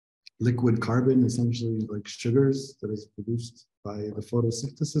liquid carbon, essentially like sugars that is produced by the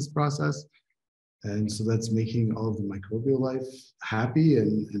photosynthesis process. And so that's making all of the microbial life happy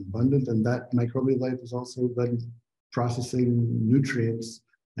and abundant. And that microbial life is also then processing nutrients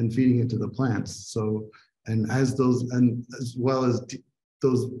and feeding it to the plants. So, and as those, and as well as the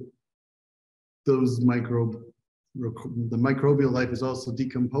microbial life is also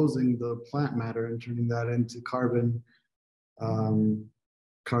decomposing the plant matter and turning that into carbon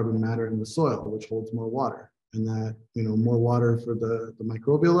matter in the soil, which holds more water. And that, you know, more water for the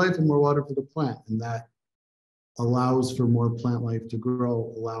microbial life and more water for the plant. And that allows for more plant life to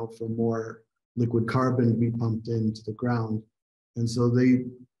grow, allow for more liquid carbon to be pumped into the ground. And so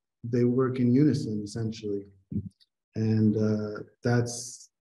they work in unison, essentially. And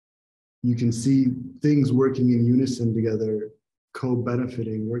you can see things working in unison together,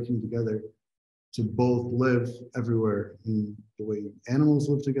 co-benefiting, working together to both live everywhere in the way animals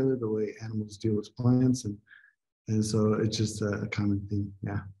live together, the way animals deal with plants. And so it's just a common theme,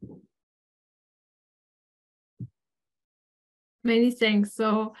 yeah. Many thanks.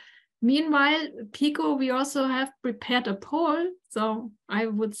 So meanwhile, Pico, we also have prepared a poll. So I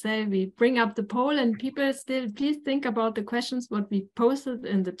would say we bring up the poll and people still, please think about the questions what we posted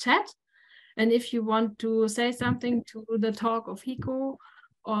in the chat. And if you want to say something to the talk of Hiko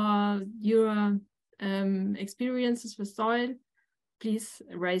or your experiences with soil, please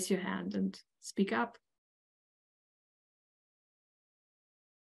raise your hand and speak up.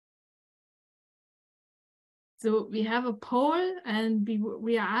 So we have a poll and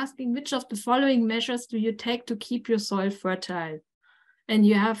we are asking, which of the following measures do you take to keep your soil fertile? And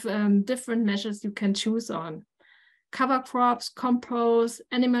you have different measures you can choose on. Cover crops, compost,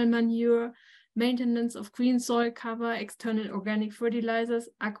 animal manure, maintenance of green soil cover, external organic fertilizers,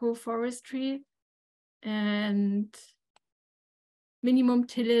 agroforestry, and minimum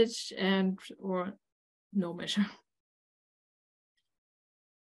tillage and or no measure.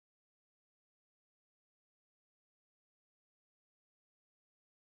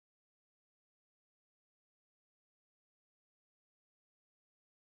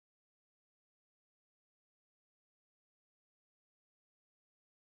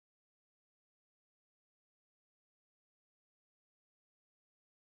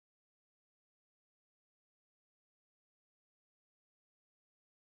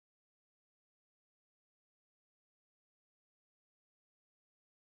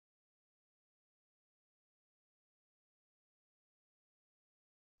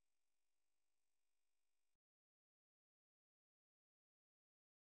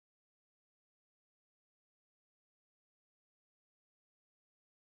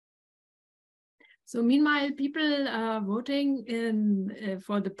 So meanwhile, people are voting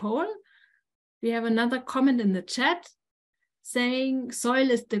for the poll. We have another comment in the chat saying soil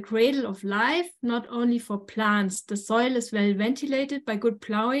is the cradle of life, not only for plants. The soil is well ventilated by good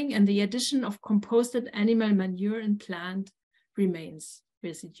plowing and the addition of composted animal manure and plant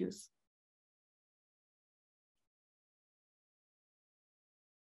residues.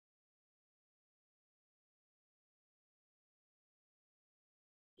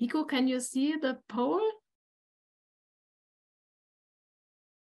 Hiko, can you see the poll?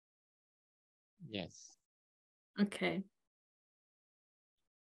 Yes. Okay.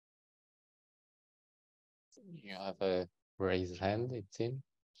 You have a raised hand, it seems.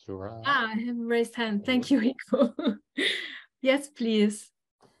 I have a raised hand. Thank you, Hiko. Yes, please.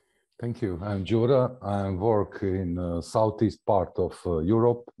 Thank you. I'm Jura. I work in southeast part of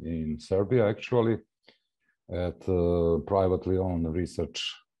Europe, in Serbia, actually, at a privately owned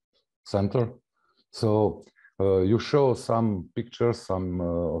research center. So you show some pictures, some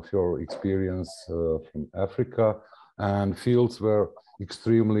of your experience from Africa, and fields were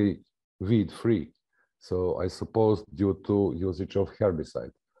extremely weed-free. So I suppose due to usage of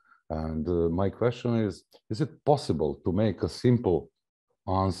herbicide. And my question is it possible to make a simple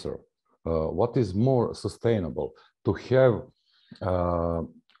answer? What is more sustainable, to have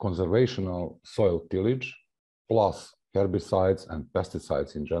conservational soil tillage plus herbicides and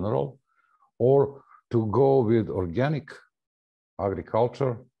pesticides in general, or to go with organic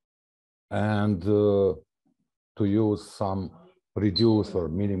agriculture and to use some reduced or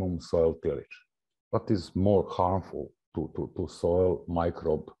minimum soil tillage? What is more harmful to soil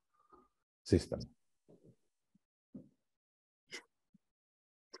microbe system?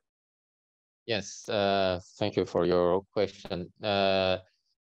 Yes, thank you for your question.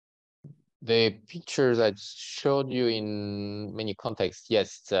 The pictures I showed you in many contexts,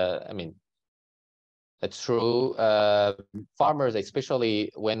 yes, I mean, that's true. Farmers,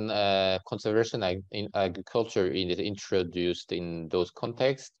 especially when conservation in agriculture is introduced in those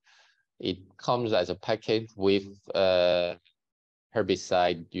contexts, it comes as a package with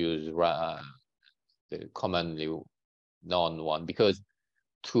herbicide use, the commonly known one, because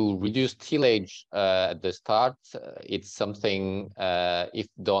to reduce tillage at the start, it's something, if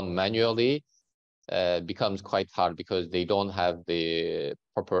done manually, becomes quite hard because they don't have the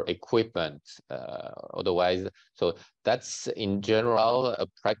proper equipment otherwise. So that's in general a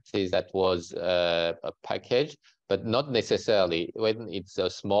practice that was a package, but not necessarily. When it's a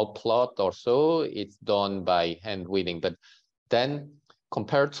small plot or so, it's done by hand weeding. But then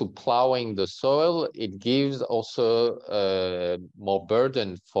compared to plowing the soil, it gives also more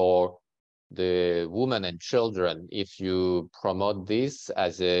burden for the women and children if you promote this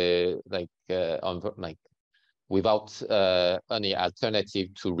as a without any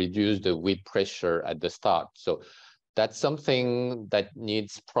alternative to reduce the weed pressure at the start. So that's something that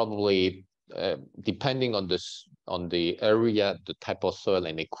needs probably depending on the area, the type of soil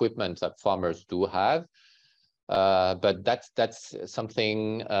and equipment that farmers do have. But that's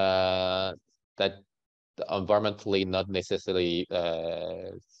something that environmentally not necessarily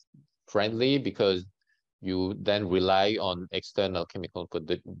friendly, because you then rely on external chemical input.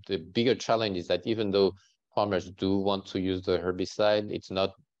 The bigger challenge is that even though farmers do want to use the herbicide, it's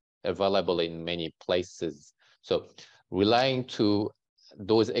not available in many places. So relying to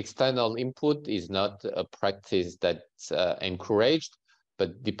those external input is not a practice that's encouraged.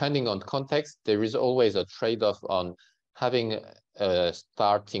 But depending on context, there is always a trade-off on having a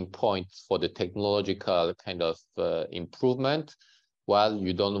starting point for the technological kind of improvement, while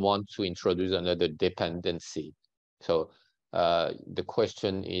you don't want to introduce another dependency. So the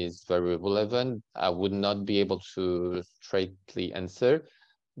question is very relevant. I would not be able to straightly answer.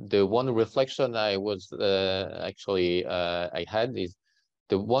 The one reflection I was I had is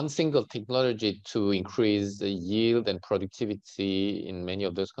the one single technology to increase the yield and productivity in many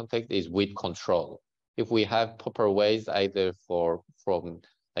of those contexts is weed control. If we have proper ways, either from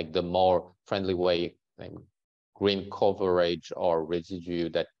like the more friendly way, like green coverage or residue,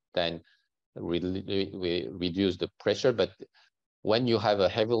 that then we reduce the pressure. But when you have a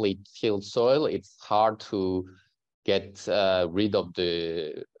heavily tilled soil, it's hard to get rid of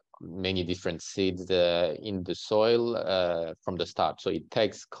the many different seeds in the soil from the start. So it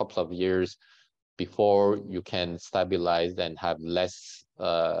takes a couple of years before you can stabilize and have less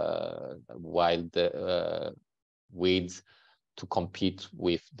wild weeds to compete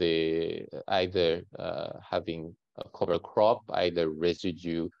with the either having a cover crop, either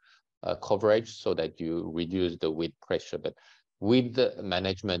residue coverage, so that you reduce the weed pressure. But weed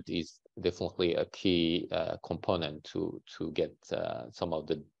management is definitely a key component to get some of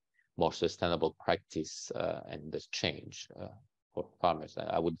the more sustainable practice and this change for farmers.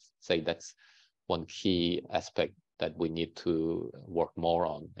 I would say that's one key aspect that we need to work more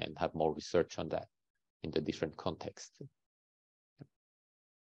on and have more research on that in the different contexts.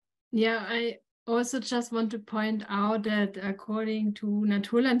 Yeah, I also just want to point out that according to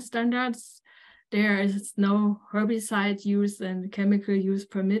Naturland standards, there is no herbicide use and chemical use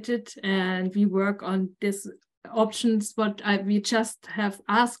permitted, and we work on this options what we just have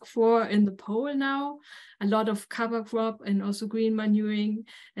asked for in the poll now. A lot of cover crop and also green manuring,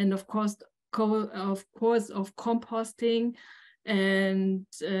 and of course of composting, and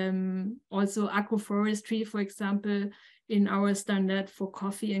also agroforestry, for example, in our standard for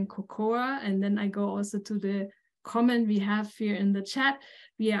coffee and cocoa. And then I go also to the comment we have here in the chat.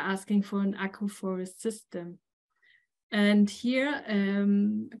 We are asking for an agroforest system. And here,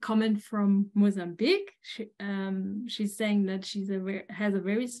 a comment from Mozambique. She's saying that she has a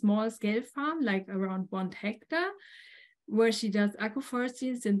very small scale farm, like around 1 hectare, where she does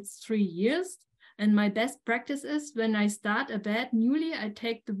agroforestry since 3 years. And my best practice is when I start a bed newly, I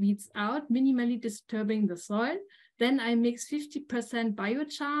take the weeds out, minimally disturbing the soil. Then I mix 50%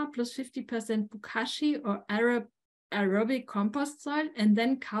 biochar plus 50% bokashi or aerobic compost soil, and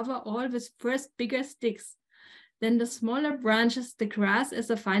then cover all with first bigger sticks. Then the smaller branches, the grass as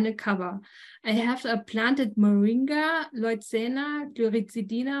a final cover. I have planted moringa, leucaena,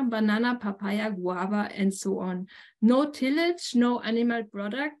 gloricidina, banana, papaya, guava, and so on. No tillage, no animal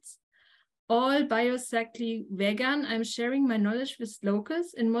products, all biosecurely vegan. I'm sharing my knowledge with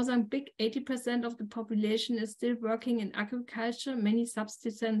locals. In Mozambique, 80% of the population is still working in agriculture, many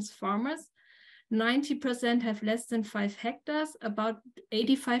subsistence farmers. 90% have less than 5 hectares, about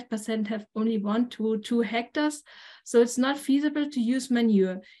 85% have only 1 to 2 hectares. So it's not feasible to use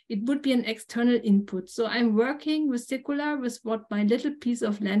manure. It would be an external input. So I'm working with circular with what my little piece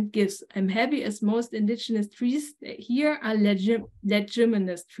of land gives. I'm happy as most indigenous trees here are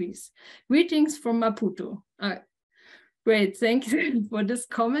leguminous trees. Greetings from Maputo. Great, thank you for this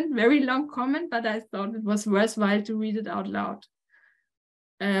comment. Very long comment, but I thought it was worthwhile to read it out loud.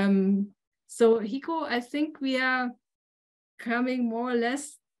 So Hiko, I think we are coming more or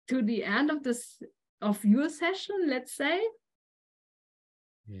less to the end of your session, let's say.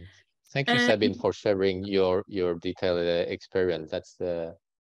 Yes. Thank you, Sabine, for sharing your detailed experience. That's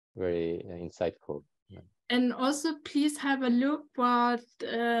very insightful. And also, please have a look what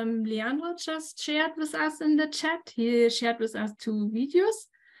Leandro just shared with us in the chat. He shared with us 2 videos.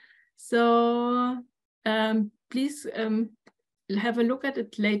 So please have a look at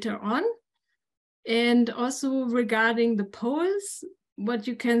it later on. And also regarding the polls, what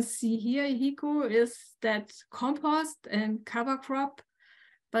you can see here, Hiko, is that compost and cover crop,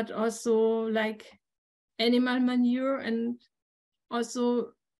 but also like animal manure, and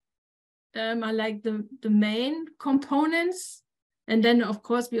also are like the main components. And then of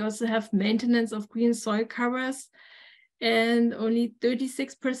course we also have maintenance of green soil covers, and only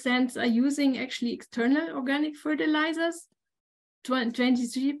 36% are using actually external organic fertilizers.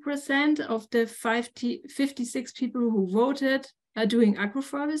 23% of the 56 people who voted are doing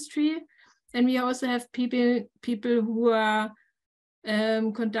agroforestry. And we also have people who are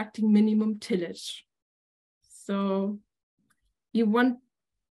conducting minimum tillage. So Hiko,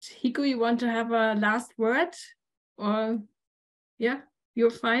 you want to have a last word? Or yeah,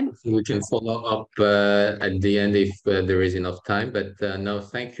 you're fine. We can follow up at the end if there is enough time. But no,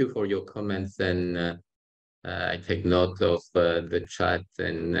 thank you for your comments, and I take note of the chat,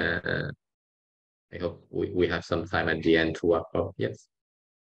 and I hope we have some time at the end to wrap up. Yes.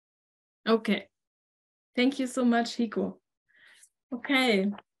 Okay. Thank you so much, Hiko. Okay.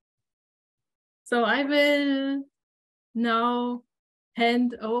 So I will now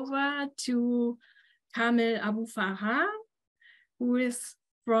hand over to Kamel Abu Farah, who is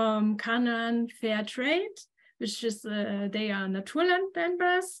from Canaan Fair Trade, which is, they are Naturland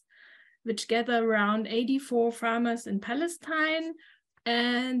members, which gather around 84 farmers in Palestine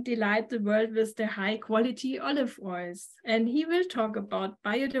and delight the world with their high quality olive oils. And he will talk about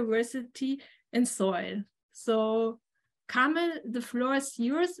biodiversity and soil. So Kamel, the floor is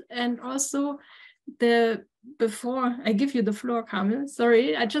yours. And also before I give you the floor, Kamel,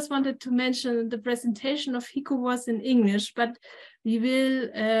 sorry, I just wanted to mention the presentation of Hiko was in English, but we will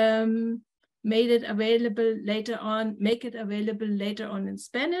make it available later on in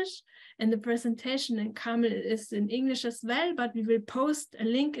Spanish. And the presentation in Kamel is in English as well, but we will post a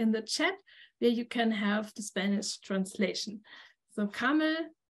link in the chat where you can have the Spanish translation. So Kamel,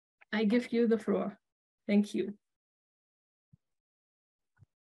 I give you the floor. Thank you.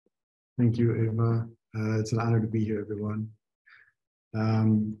 Thank you, Eva. It's an honor to be here, everyone.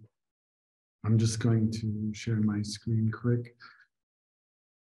 I'm just going to share my screen quick.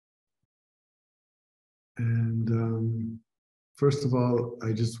 And first of all,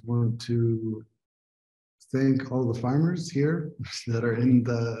 I just want to thank all the farmers here that are in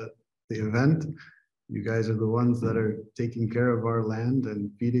the event. You guys are the ones that are taking care of our land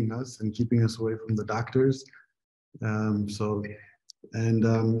and feeding us and keeping us away from the doctors.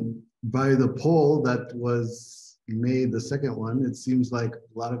 by the poll that was made, the second one, it seems like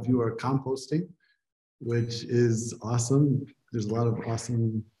a lot of you are composting, which is awesome. There's a lot of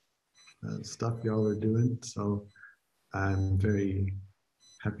awesome stuff y'all are doing. So I'm very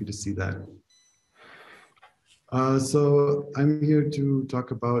happy to see that. So I'm here to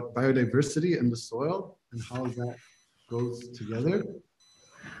talk about biodiversity and the soil and how that goes together.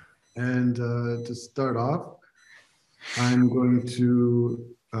 And to start off, I'm going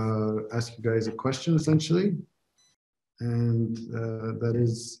to ask you guys a question essentially. And that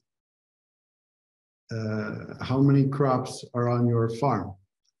is, how many crops are on your farm?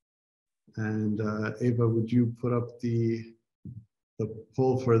 And Eva, would you put up the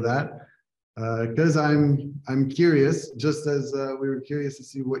poll for that? Because I'm curious, just as we were curious to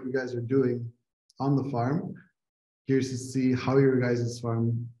see what you guys are doing on the farm, curious to see how your guys'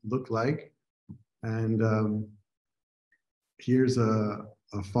 farm look like. And here's a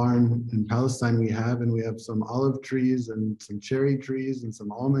farm in Palestine we have, and we have some olive trees and some cherry trees and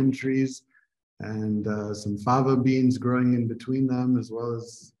some almond trees and some fava beans growing in between them, as well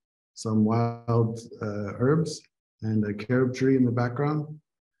as some wild herbs and a carob tree in the background.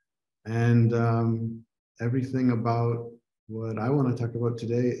 And everything about what I want to talk about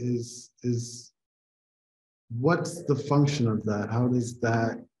today is what's the function of that? How does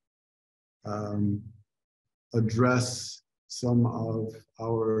that address some of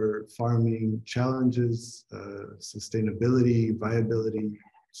our farming challenges, sustainability, viability,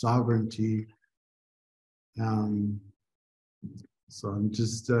 sovereignty? So I'm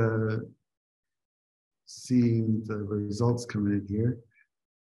just seeing the results coming in here.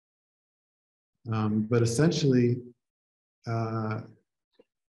 But essentially,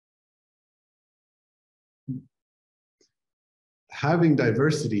 having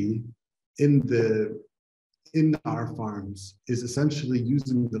diversity in our farms is essentially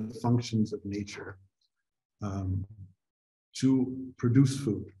using the functions of nature to produce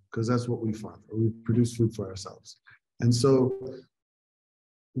food, because that's what we farm, or we produce food for ourselves. And so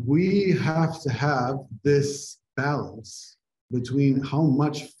we have to have this balance between how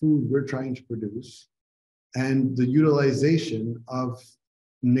much food we're trying to produce and the utilization of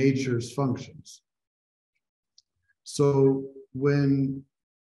nature's functions. So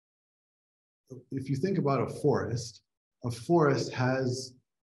if you think about a forest has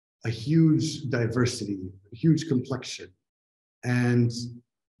a huge diversity, a huge complexion, and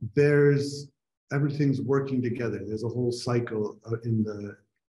everything's working together. There's a whole cycle in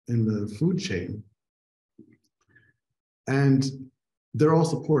the food chain, and they're all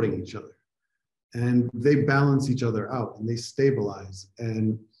supporting each other, and they balance each other out, and they stabilize.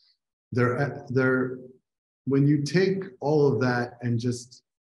 And when you take all of that and just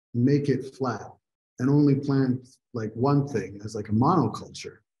make it flat and only plant like one thing as like a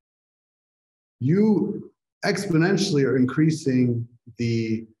monoculture, you exponentially are increasing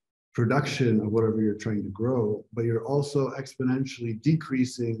the production of whatever you're trying to grow, but you're also exponentially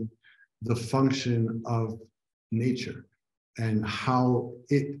decreasing the function of nature and how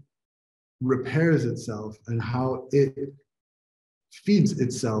it repairs itself and how it feeds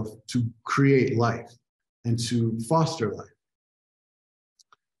itself to create life and to foster life.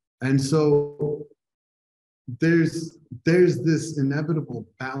 And so there's this inevitable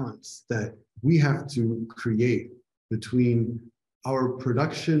balance that we have to create between our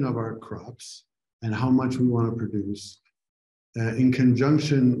production of our crops and how much we want to produce in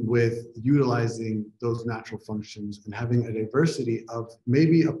conjunction with utilizing those natural functions and having a diversity of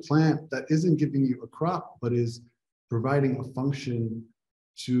maybe a plant that isn't giving you a crop, but is providing a function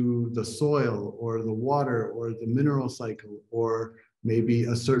to the soil or the water or the mineral cycle, or maybe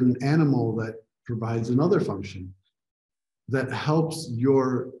a certain animal that provides another function that helps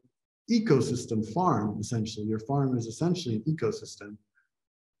your ecosystem farm. Essentially, your farm is essentially an ecosystem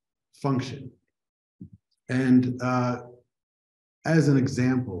function. And as an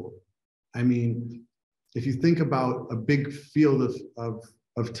example, I mean, if you think about a big field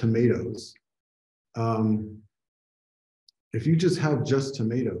of tomatoes, if you just have just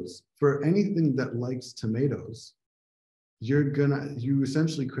tomatoes, for anything that likes tomatoes, you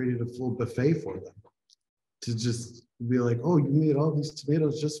essentially created a full buffet for them to just be like, oh, you made all these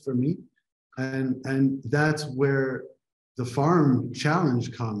tomatoes just for me. And that's where the farm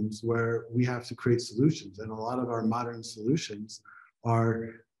challenge comes, where we have to create solutions. And a lot of our modern solutions are,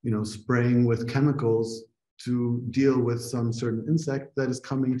 spraying with chemicals to deal with some certain insect that is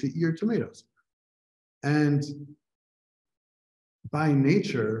coming to eat your tomatoes. And by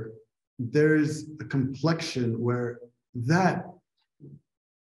nature, there's a complexion where that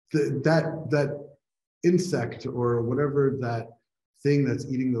insect or whatever that thing that's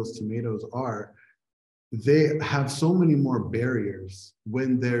eating those tomatoes are, they have so many more barriers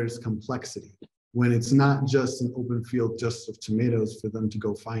when there's complexity, when it's not just an open field just of tomatoes for them to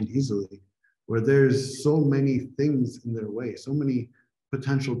go find easily, where there's so many things in their way, so many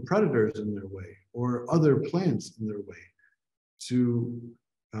potential predators in their way, or other plants in their way to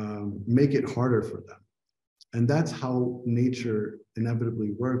make it harder for them. And that's how nature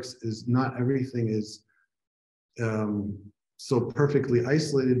inevitably works, is not everything is so perfectly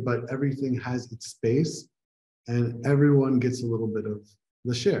isolated, but everything has its space and everyone gets a little bit of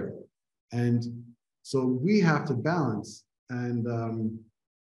the share. And so we have to balance. And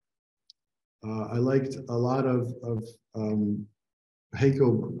I liked a lot of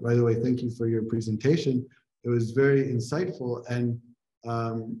Heiko, by the way, thank you for your presentation. It was very insightful. And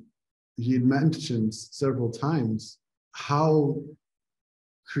he had mentioned several times how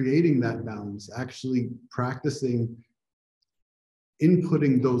creating that balance, actually practicing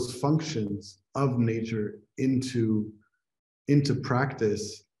inputting those functions of nature into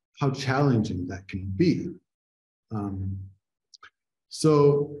practice, how challenging that can be.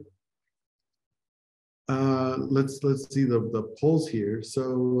 Let's see the polls here.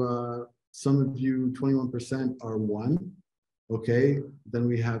 So some of you, 21% are 1. Okay, then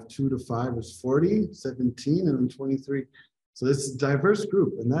we have 2 to 5 is 40, 17, and then 23. So this is a diverse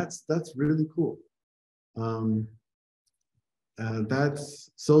group, and that's really cool.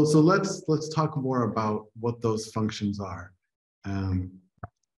 So let's talk more about what those functions are.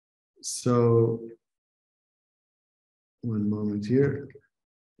 So one moment here.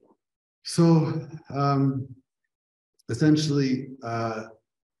 So essentially,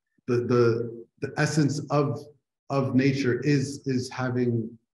 the essence of nature is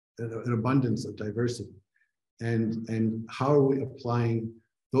having an abundance of diversity, and how are we applying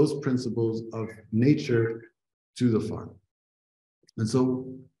those principles of nature to the farm? And so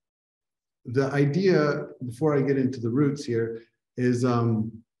the idea, before I get into the roots here, is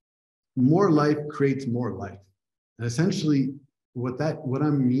more life creates more life. And essentially what I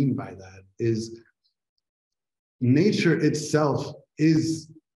mean by that is nature itself is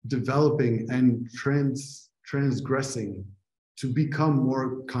developing and transgressing to become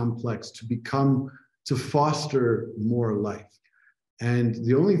more complex, to foster more life. And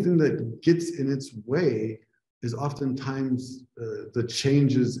the only thing that gets in its way is oftentimes the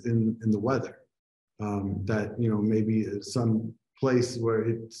changes in the weather. That, maybe some place where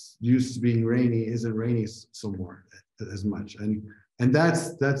it's used to being rainy isn't rainy somewhere as much. And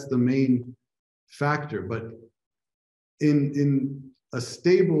that's the main factor. But in a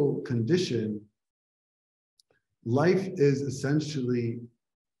stable condition, life is essentially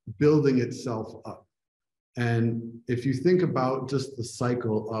building itself up. And if you think about just the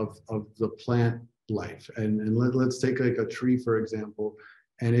cycle of the plant life, and let's take like a tree, for example,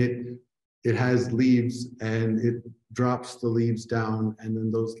 and it has leaves and it drops the leaves down, and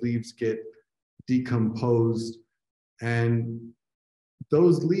then those leaves get decomposed, and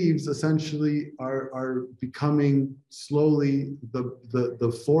those leaves essentially are becoming slowly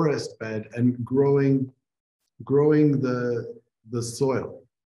the forest bed and growing the soil,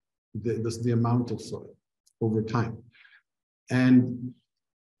 the amount of soil over time. And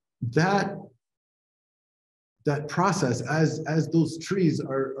that process, as those trees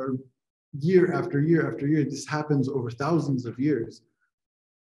are year after year after year, this happens over thousands of years,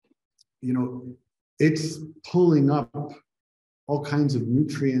 it's pulling up all kinds of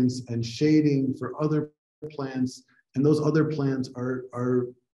nutrients and shading for other plants, and those other plants are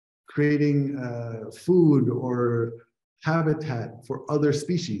creating food or habitat for other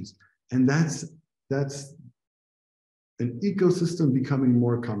species. And that's an ecosystem becoming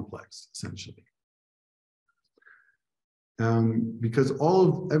more complex, essentially. Because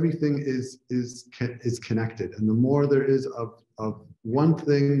everything is connected, and the more there is of one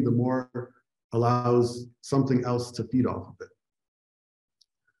thing, the more allows something else to feed off of it.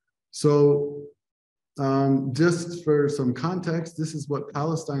 So just for some context, this is what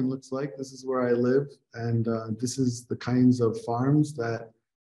Palestine looks like. This is where I live, and this is the kinds of farms that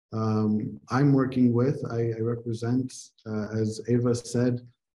I'm working with. I represent, as Eva said,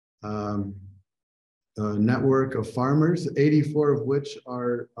 a network of farmers, 84 of which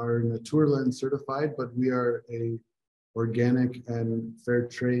are Naturland certified, but we are a organic and fair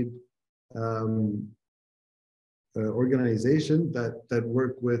trade organization that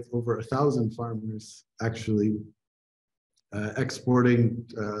work with over 1,000 farmers, actually exporting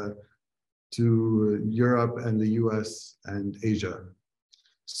to Europe and the US and Asia.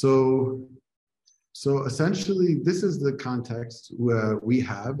 So essentially, this is the context we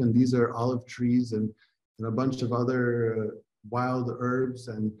have, and these are olive trees and a bunch of other wild herbs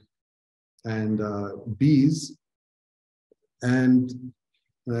and bees, and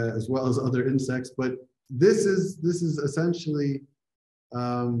as well as other insects. But this is essentially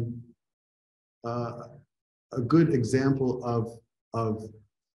a good example of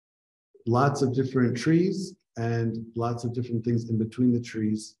lots of different trees and lots of different things in between the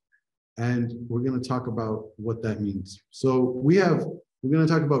trees. And we're going to talk about what that means. So we're going to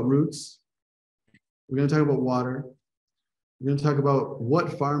talk about roots. We're going to talk about water. We're going to talk about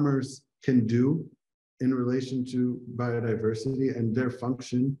what farmers can do in relation to biodiversity and their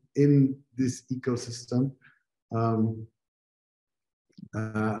function in this ecosystem. I'm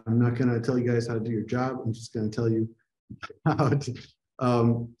not going to tell you guys how to do your job. I'm just going to tell you how to,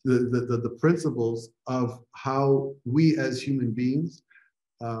 the principles of how we as human beings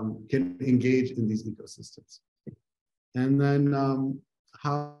can engage in these ecosystems. And then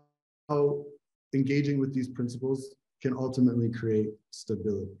how engaging with these principles can ultimately create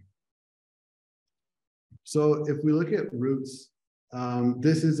stability. So if we look at roots,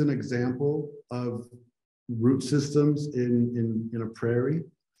 this is an example of root systems in a prairie.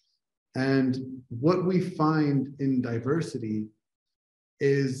 And what we find in diversity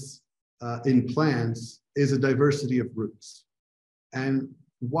is, in plants, is a diversity of roots. And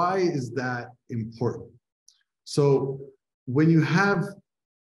why is that important? So when you have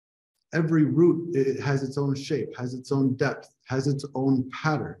every root, it has its own shape, has its own depth, has its own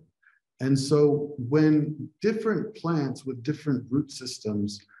pattern. And so when different plants with different root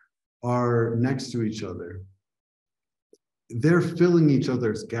systems are next to each other, they're filling each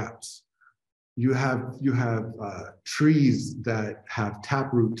other's gaps. You have trees that have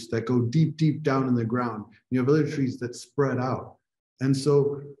tap roots that go deep, deep down in the ground. You have other trees that spread out. And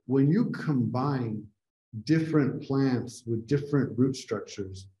so when you combine different plants with different root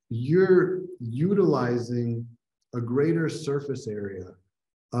structures, you're utilizing a greater surface area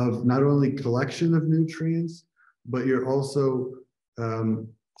of not only collection of nutrients, but you're also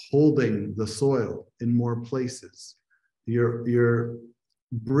holding the soil in more places. You're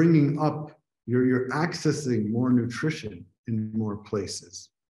bringing up, you're accessing more nutrition in more places.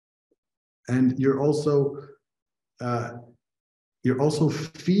 And you're also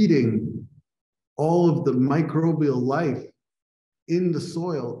feeding all of the microbial life in the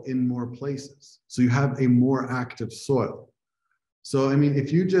soil in more places. So you have a more active soil. So, I mean,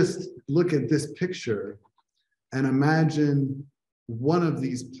 if you just look at this picture and imagine one of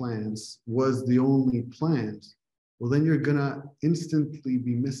these plants was the only plant, well, then you're gonna instantly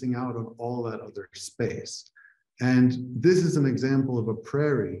be missing out on all that other space. And this is an example of a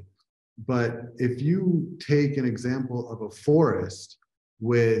prairie, but if you take an example of a forest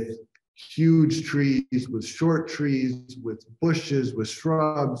with huge trees, with short trees, with bushes, with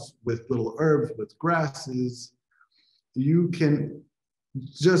shrubs, with little herbs, with grasses, you can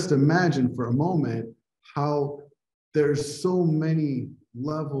just imagine for a moment how there's so many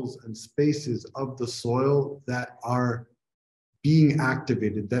levels and spaces of the soil that are being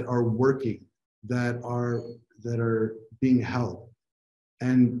activated, that are working, that are being held.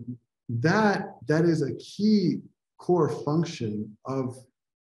 And that is a key core function of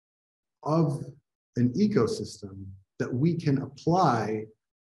an ecosystem that we can apply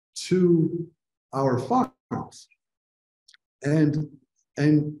to our farms. And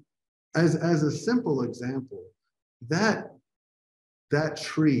as a simple example, that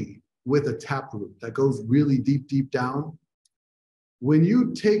tree with a taproot that goes really deep, deep down, when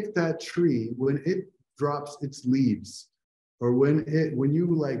you take that tree, when it drops its leaves, or when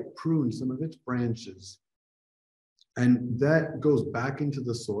you like prune some of its branches, and that goes back into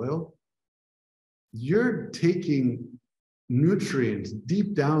the soil, you're taking nutrients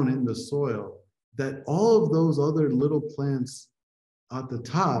deep down in the soil that all of those other little plants at the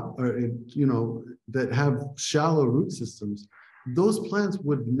top, or that have shallow root systems, those plants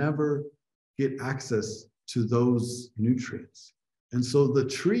would never get access to those nutrients. And so the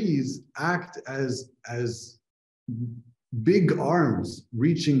trees act as big arms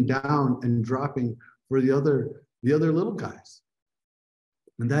reaching down and dropping for the other little guys.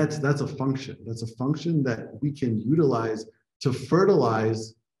 And that's a function. That's a function that we can utilize to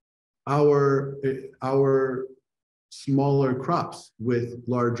fertilize our smaller crops with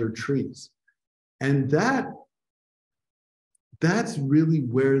larger trees. And that's really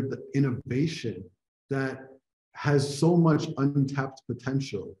where the innovation that has so much untapped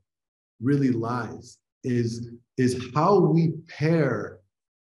potential really lies, is how we pair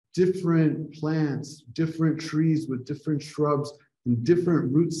different plants, different trees with different shrubs and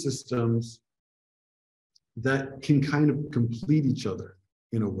different root systems that can kind of complete each other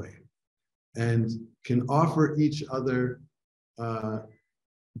in a way, and can offer each other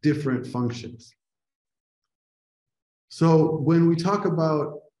different functions. So when we talk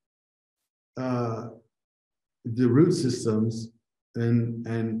about the root systems and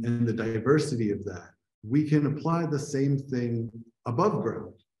the diversity of that, we can apply the same thing above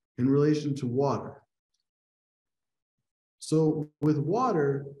ground in relation to water. So with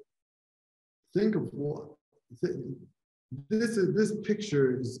water, think of water. This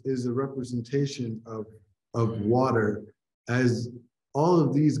picture is a representation of water as all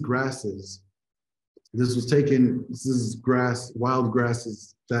of these grasses. This is grass, wild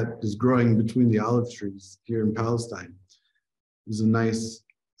grasses that is growing between the olive trees here in Palestine. It was a nice,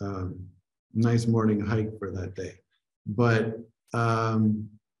 nice morning hike for that day. But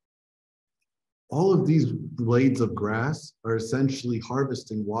all of these blades of grass are essentially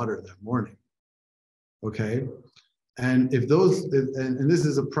harvesting water that morning. Okay, and if those, and this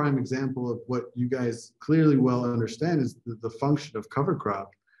is a prime example of what you guys clearly well understand is the function of cover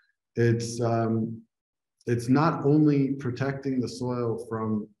crop. It's not only protecting the soil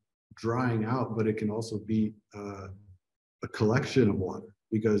from drying out, but it can also be a collection of water,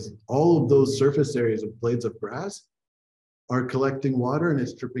 because all of those surface areas of blades of grass are collecting water and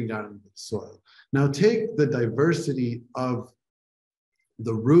it's dripping down into the soil. Now take the diversity of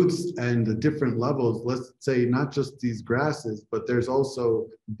the roots and the different levels, let's say not just these grasses, but there's also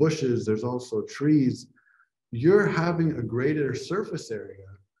bushes, there's also trees. You're having a greater surface area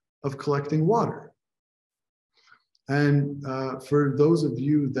of collecting water. And for those of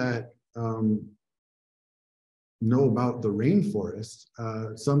you that know about the rainforest,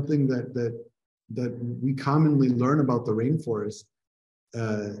 something that we commonly learn about the rainforest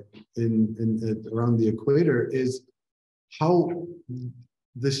around the equator is how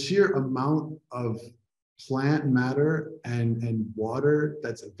the sheer amount of plant matter and water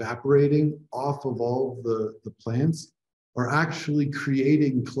that's evaporating off of all the plants are actually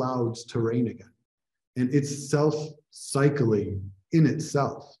creating clouds to rain again. And it's self-cycling in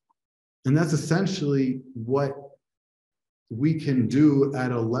itself. And that's essentially what we can do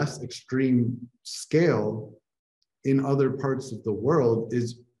at a less extreme scale in other parts of the world.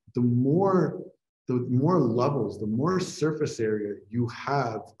 Is the more levels, the more surface area you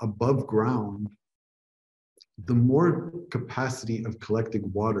have above ground, the more capacity of collecting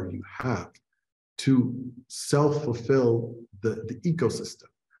water you have to self-fulfill the ecosystem.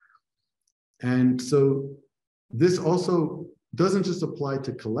 And so this also doesn't just apply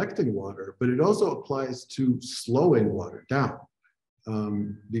to collecting water, but it also applies to slowing water down.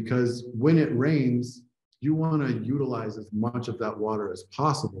 Because when it rains, you want to utilize as much of that water as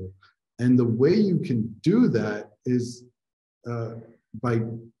possible. And the way you can do that is by,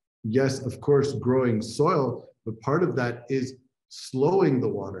 yes, of course, growing soil, but part of that is slowing the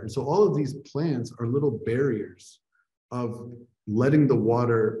water. And so all of these plants are little barriers of letting the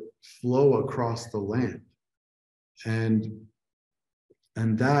water flow across the land. And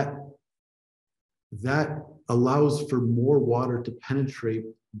that allows for more water to penetrate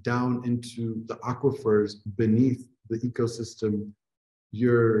down into the aquifers beneath the ecosystem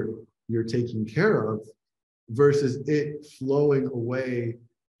you're taking care of, versus it flowing away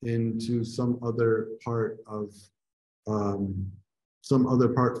into some other part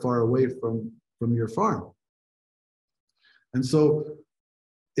far away from your farm. And so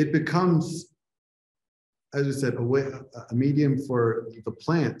it becomes, as I said, a medium for the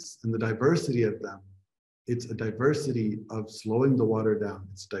plants and the diversity of them. It's a diversity of slowing the water down.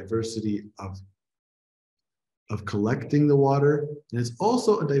 It's a diversity of collecting the water. And it's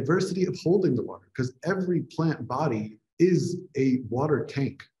also a diversity of holding the water, because every plant body is a water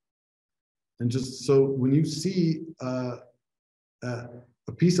tank. And just so when you see a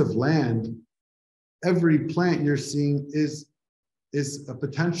piece of land, every plant you're seeing is a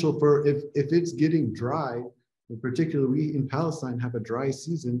potential for, if it's getting dry, in particular, we in Palestine have a dry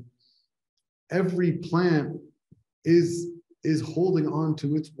season, every plant is holding on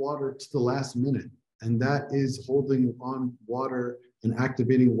to its water to the last minute. And that is holding on water and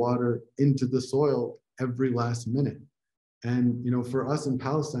activating water into the soil every last minute. And, for us in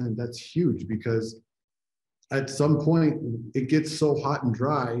Palestine, that's huge, because at some point it gets so hot and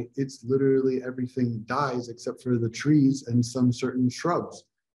dry, it's literally everything dies except for the trees and some certain shrubs.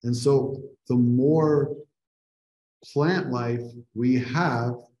 And so the more plant life we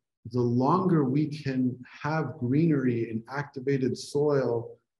have, the longer we can have greenery and activated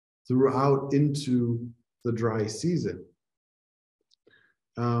soil throughout into the dry season.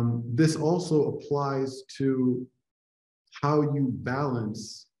 This also applies to how you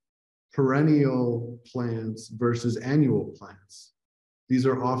balance perennial plants versus annual plants. These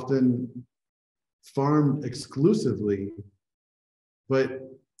are often farmed exclusively But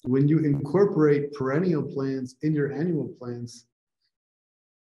when you incorporate perennial plants in your annual plants,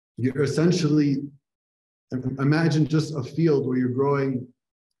 you're essentially, imagine just a field where you're growing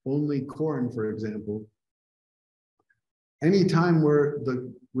only corn, for example. Anytime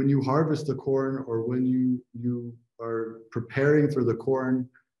when you harvest the corn, or when you are preparing for the corn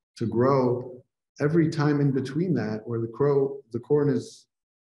to grow, every time in between that, where the corn is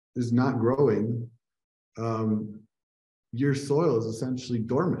not growing, your soil is essentially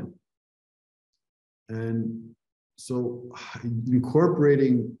dormant. And so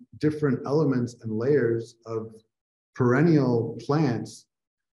incorporating different elements and layers of perennial plants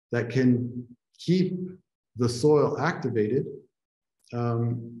that can keep the soil activated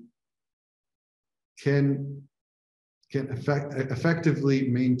can effectively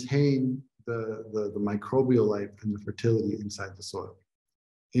maintain the microbial life and the fertility inside the soil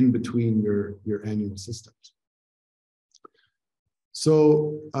in between your annual systems.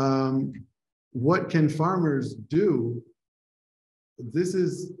 So what can farmers do? This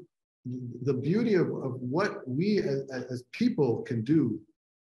is the beauty of what we as people can do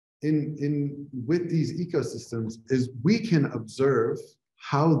with these ecosystems, is we can observe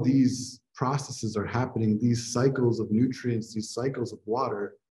how these processes are happening, these cycles of nutrients, these cycles of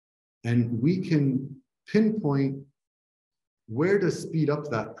water, and we can pinpoint where to speed up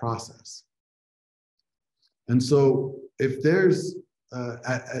that process. And so if there's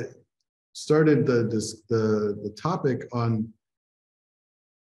started the topic on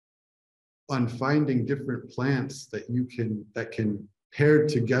finding different plants that can pair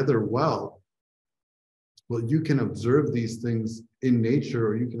together well, you can observe these things in nature,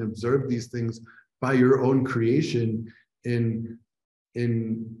 or you can observe these things by your own creation in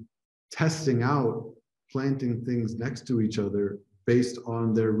testing out planting things next to each other based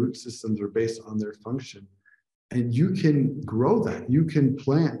on their root systems or based on their function. And you can grow that, you can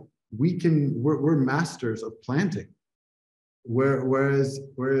plant. We're masters of planting. Whereas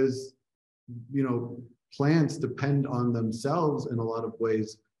plants depend on themselves in a lot of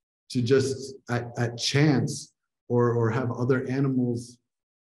ways to just at chance or have other animals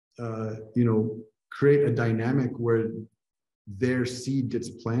create a dynamic where their seed gets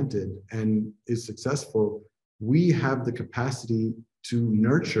planted and is successful. We have the capacity to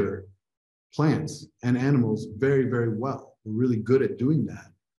nurture plants and animals very, very well. We're really good at doing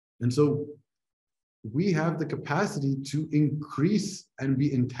that. And so we have the capacity to increase and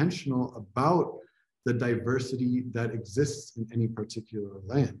be intentional about the diversity that exists in any particular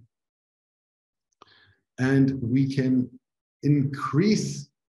land. And we can increase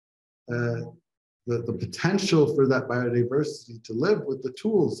the potential for that biodiversity to live with the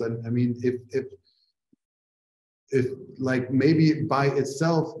tools. And I mean, if like maybe by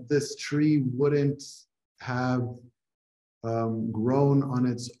itself, this tree wouldn't have grown on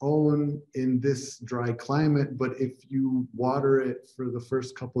its own in this dry climate, but if you water it for the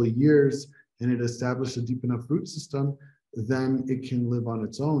first couple of years and it established a deep enough root system, then it can live on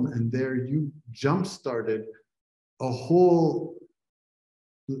its own. And there you jump-started a whole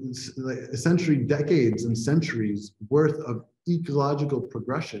century, decades and centuries worth of ecological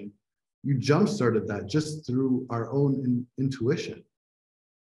progression. You jump-started that just through our own intuition.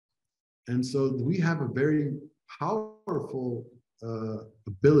 And so we have a very powerful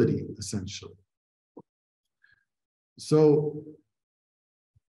ability, essentially. So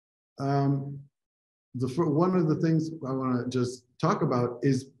one of the things I want to just talk about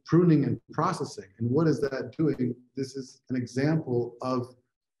is pruning and processing. And what is that doing? This is an example of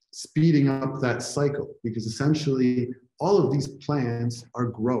speeding up that cycle, because essentially all of these plants are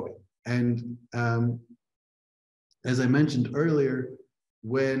growing. And as I mentioned earlier,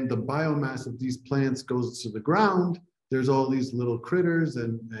 when the biomass of these plants goes to the ground, there's all these little critters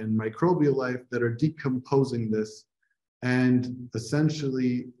and microbial life that are decomposing this and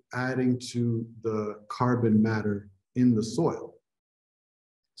essentially adding to the carbon matter in the soil.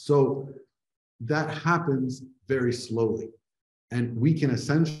 So that happens very slowly. And we can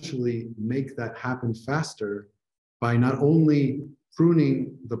essentially make that happen faster by not only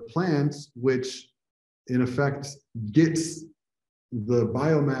pruning the plants, which in effect gets the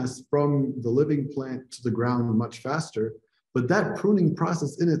biomass from the living plant to the ground much faster, but that pruning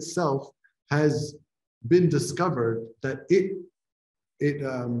process in itself has been discovered that it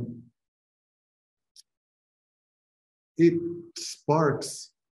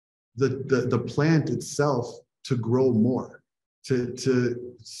sparks the plant itself to grow more,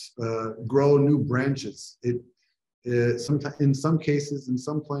 to grow new branches. Sometimes, in some cases, in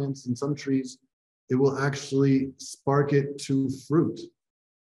some plants, in some trees, it will actually spark it to fruit.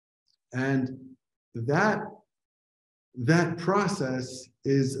 And that that process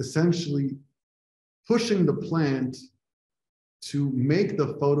is essentially pushing the plant to make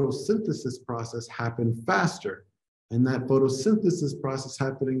the photosynthesis process happen faster. And that photosynthesis process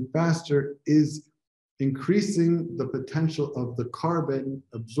happening faster is increasing the potential of the carbon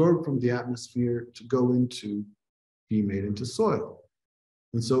absorbed from the atmosphere to go into, be made into soil.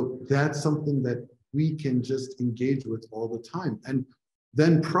 And so that's something that we can just engage with all the time. And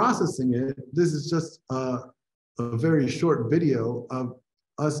then processing it, this is just a very short video of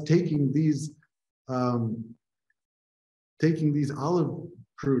us taking these olive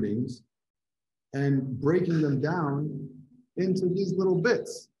prunings and breaking them down into these little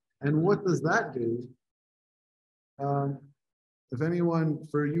bits. And what does that do? If anyone,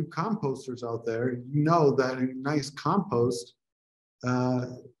 for you composters out there, you know that a nice compost,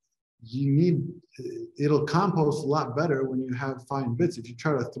 it'll compost a lot better when you have fine bits. If you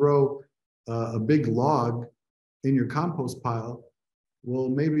try to throw a big log in your compost pile, well,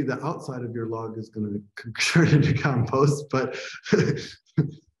 maybe the outside of your log is going to turn into compost, but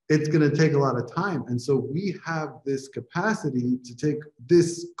it's going to take a lot of time. And so we have this capacity to take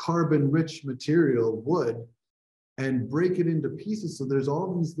this carbon-rich material, wood, and break it into pieces. So there's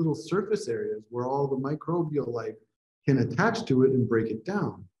all these little surface areas where all the microbial life can attach to it and break it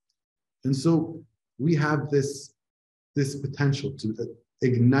down. And so we have this potential to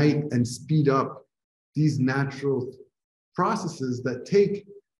ignite and speed up these natural processes that take,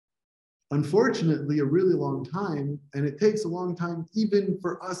 unfortunately, a really long time. And it takes a long time even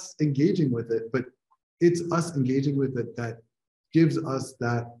for us engaging with it, but it's us engaging with it that gives us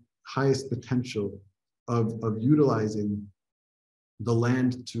that highest potential of utilizing the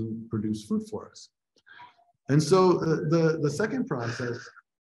land to produce food for us. And so the second process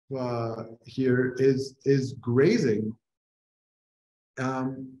here is grazing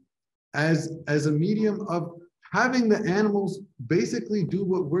as a medium of having the animals basically do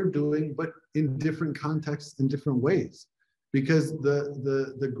what we're doing, but in different contexts, in different ways. Because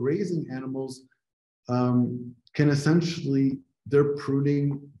the grazing animals can essentially, they're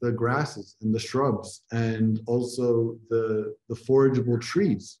pruning the grasses and the shrubs and also the forageable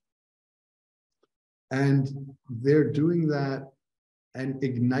trees. And they're doing that and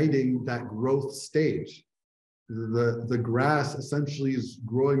igniting that growth stage. The grass essentially is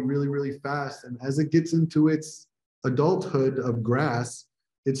growing really, really fast. And as it gets into its adulthood of grass,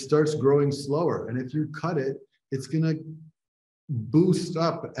 it starts growing slower. And if you cut it, it's gonna boost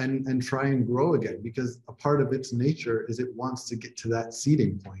up and try and grow again, because a part of its nature is it wants to get to that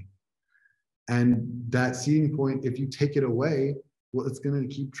seeding point. And that seeding point, if you take it away, well, it's gonna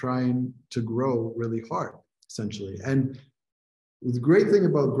keep trying to grow really hard, essentially. And the great thing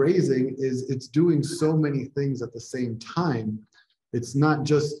about grazing is it's doing so many things at the same time. It's not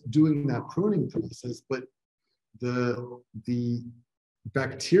just doing that pruning process, but the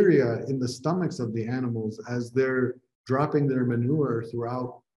bacteria in the stomachs of the animals, as they're dropping their manure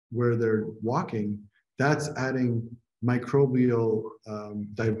throughout where they're walking, that's adding microbial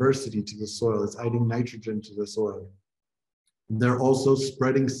diversity to the soil. It's adding nitrogen to the soil. They're also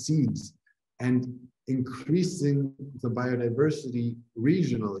spreading seeds and increasing the biodiversity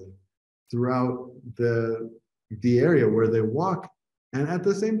regionally throughout the area where they walk. And at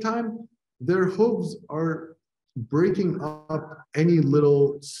the same time, their hooves are breaking up any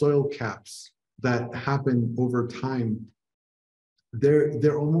little soil caps that happen over time.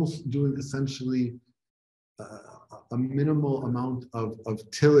 They're almost doing essentially a minimal amount of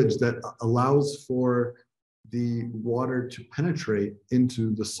tillage that allows for the water to penetrate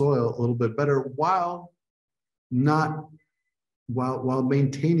into the soil a little bit better while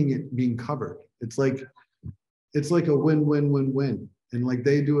maintaining it being covered. It's like a win-win-win-win. And like,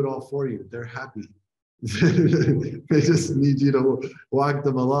 they do it all for you. They're happy. They just need you to walk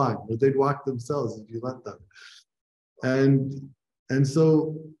them along, but they'd walk themselves if you let them. And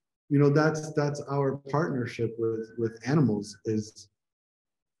so, you know, that's our partnership with animals, is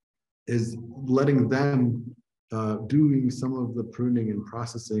letting them doing some of the pruning and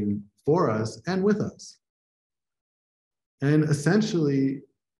processing for us and with us. And essentially,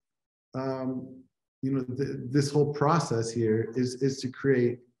 you know, this whole process here is to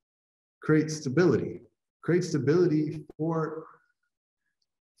create stability for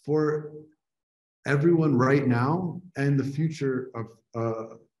everyone right now and the future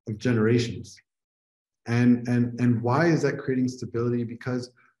of generations. And why is that creating stability?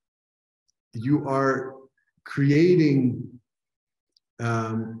 Because you are creating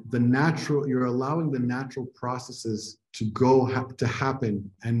you're allowing the natural processes to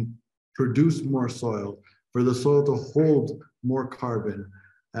happen and produce more soil, for the soil to hold more carbon,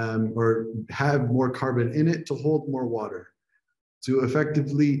 or have more carbon in it to hold more water, to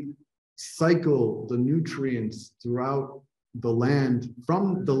effectively cycle the nutrients throughout the land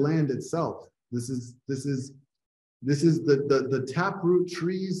from the land itself. This is the taproot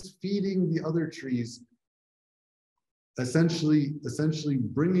trees feeding the other trees, essentially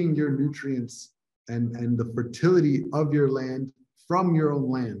bringing your nutrients and the fertility of your land from your own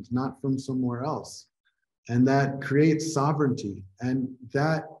land, not from somewhere else. And that creates sovereignty. And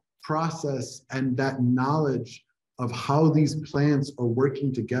that process and that knowledge of how these plants are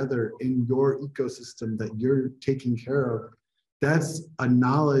working together in your ecosystem that you're taking care of, that's a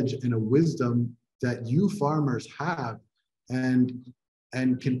knowledge and a wisdom that you farmers have and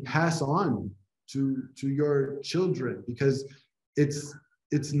can pass on to your children, because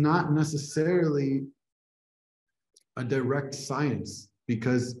it's not necessarily a direct science,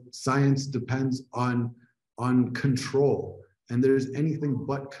 because science depends on control, and there's anything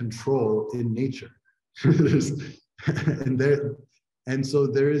but control in nature. and so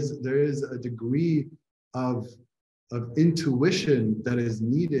there is a degree of intuition that is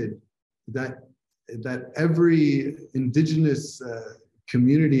needed, that every indigenous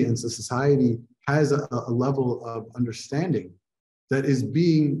community and society has a level of understanding that is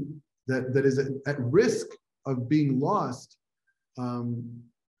at risk of being lost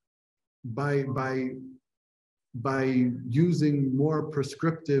by using more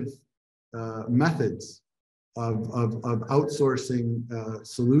prescriptive methods of outsourcing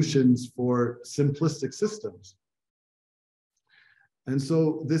solutions for simplistic systems. And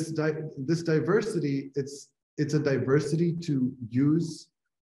so this diversity, it's a diversity to use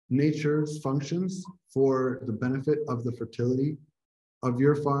nature's functions for the benefit of the fertility of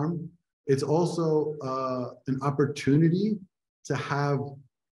your farm. It's also an opportunity to have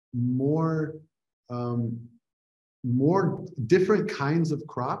more different kinds of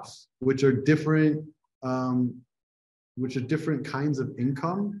crops, which are different kinds of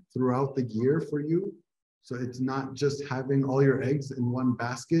income throughout the year for you. So it's not just having all your eggs in one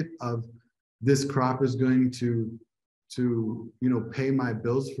basket of this crop is going to pay my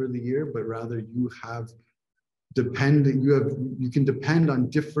bills for the year, but rather you can depend on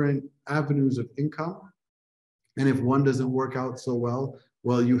different avenues of income. And if one doesn't work out so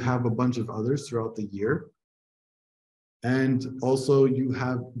well, you have a bunch of others throughout the year. And also you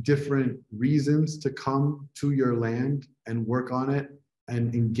have different reasons to come to your land and work on it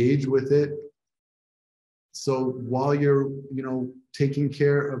and engage with it. So while you're, taking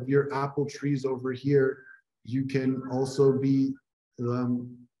care of your apple trees over here, you can also be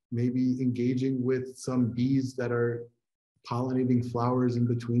maybe engaging with some bees that are pollinating flowers in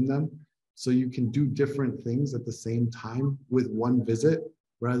between them. So you can do different things at the same time with one visit,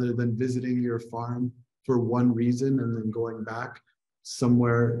 rather than visiting your farm for one reason and then going back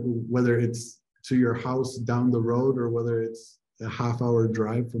somewhere, whether it's to your house down the road or whether it's a half-hour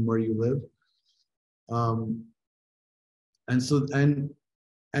drive from where you live. And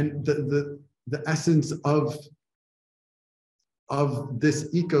the essence of this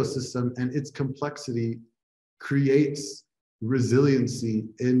ecosystem and its complexity creates resiliency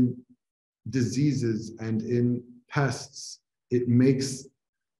in diseases and in pests. It makes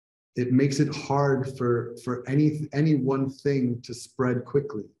it hard for any one thing to spread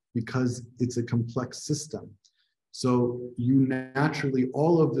quickly because it's a complex system. So you naturally,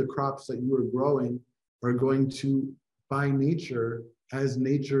 all of the crops that you are growing are going to, by nature, as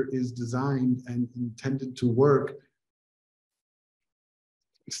nature is designed and intended to work,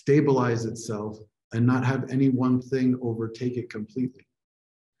 stabilize itself and not have any one thing overtake it completely.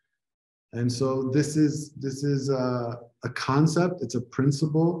 And so this is a concept, it's a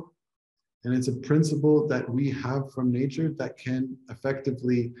principle, and it's a principle that we have from nature that can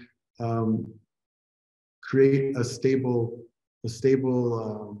effectively create a stable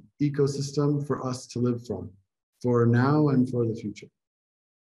ecosystem for us to live from, for now and for the future.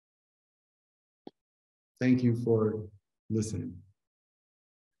 Thank you for listening.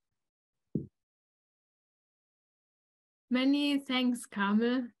 Many thanks,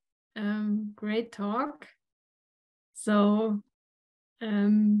 Carmel. Great talk. So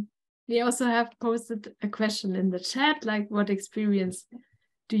we also have posted a question in the chat, like what experience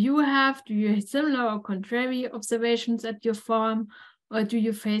do you have? Do you have similar or contrary observations at your farm? Or do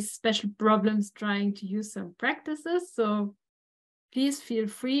you face special problems trying to use some practices? So please feel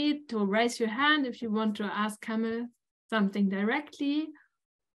free to raise your hand if you want to ask Carmel something directly,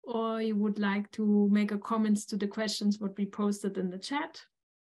 or you would like to make a comments to the questions what we posted in the chat.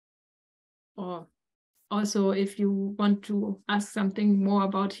 Or also if you want to ask something more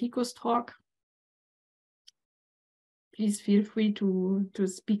about Hiko's talk. please feel free to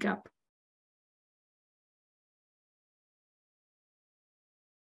speak up.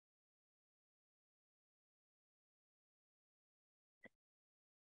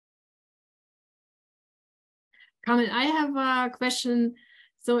 Kamil, I have a question.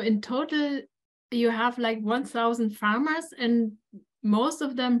 So in total, you have like 1,000 farmers, and most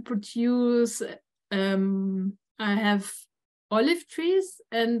of them produce, I have olive trees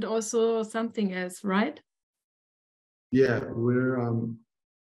and also something else, right? Yeah,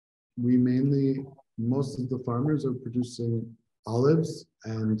 we mainly, most of the farmers are producing olives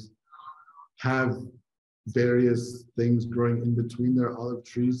and have various things growing in between their olive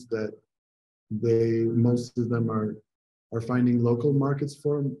trees that most of them are finding local markets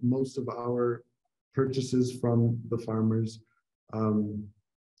for. Most of our purchases from the farmers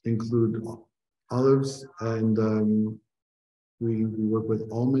include olives, and we work with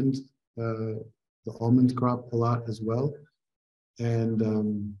the almond crop a lot as well, and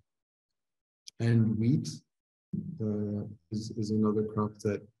wheat is another crop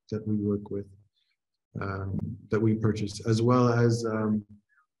that we work with, that we purchase, as well as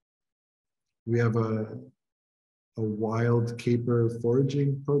we have a wild caper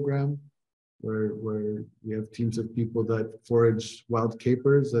foraging program where we have teams of people that forage wild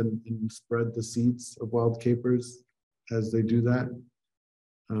capers and spread the seeds of wild capers as they do that.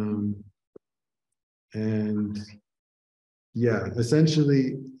 And yeah,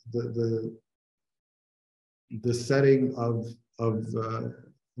 essentially the setting of a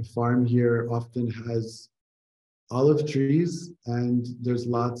farm here often has olive trees, and there's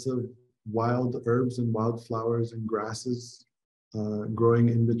lots of wild herbs and wildflowers and grasses growing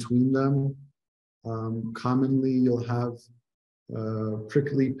in between them. Commonly, you'll have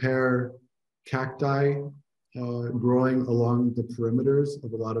prickly pear cacti growing along the perimeters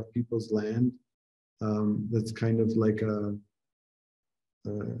of a lot of people's land. That's kind of like a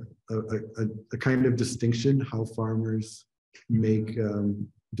kind of distinction how farmers make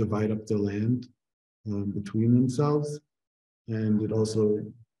divide up the land between themselves, and it also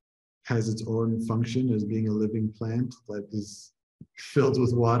has its own function as being a living plant that is filled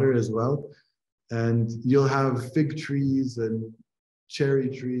with water as well. And you'll have fig trees and cherry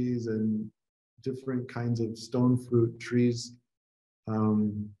trees and different kinds of stone fruit trees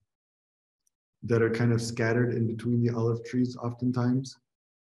that are kind of scattered in between the olive trees oftentimes.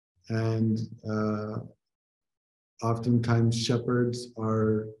 And oftentimes shepherds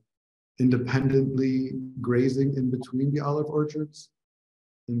are independently grazing in between the olive orchards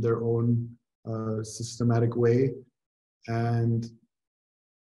in their own systematic way. And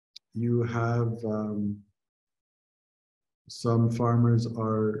you have some farmers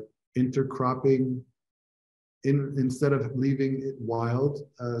are intercropping. Instead of leaving it wild,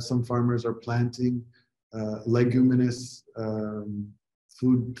 some farmers are planting leguminous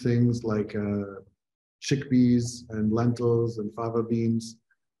food things like chickpeas and lentils and fava beans.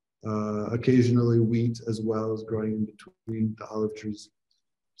 Occasionally wheat as well as growing in between the olive trees.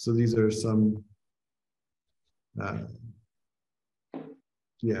 So these are some,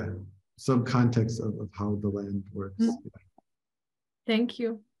 some context of how the land works. Yeah. Thank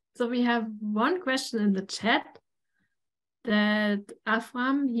you. So we have one question in the chat that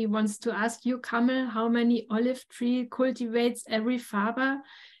Afram, he wants to ask you, Kamil, how many olive tree cultivates every farmer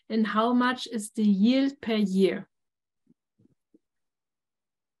and how much is the yield per year?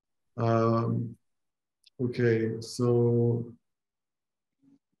 Okay, so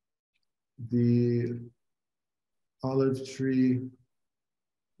the olive tree,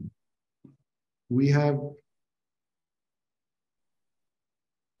 we have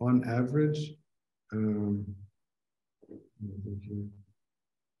on average,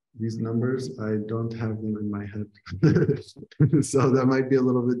 these numbers, I don't have them in my head. So that might be a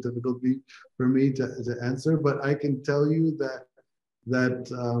little bit difficult for me to answer, but I can tell you that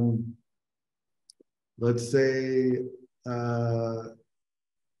let's say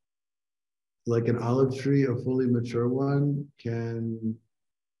like an olive tree, a fully mature one, can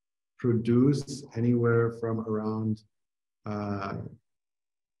produce anywhere from around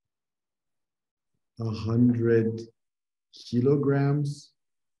 100 kilograms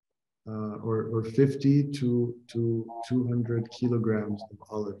or 50 to 200 kilograms of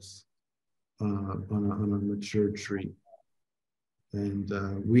olives on a mature tree. And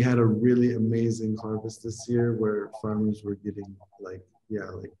we had a really amazing harvest this year where farmers were getting like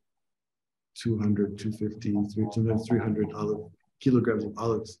 200, 250, 300 kilograms of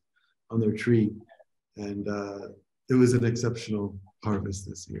olives on their tree. And it was an exceptional harvest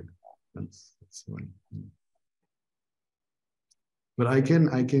this year. That's why. But I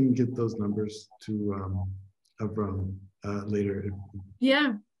can get those numbers to Avram, later.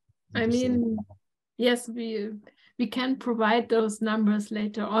 Yeah, I mean, yes, we can provide those numbers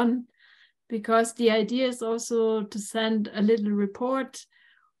later on, because the idea is also to send a little report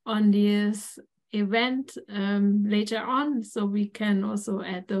on this event later on, so we can also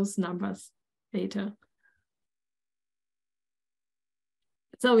add those numbers later.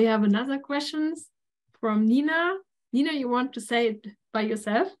 So we have another question from Nina. Nina, you want to say it by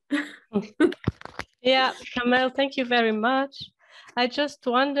yourself? Yeah, Kamel, thank you very much. I just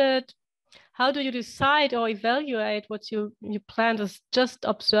wondered, how do you decide or evaluate what you plan? Is just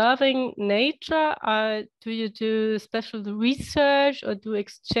observing nature? Do you do special research or do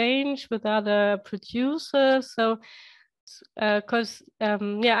exchange with other producers? So, because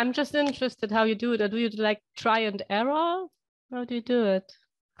yeah, I'm just interested how you do it. Or do you like try and error? How do you do it?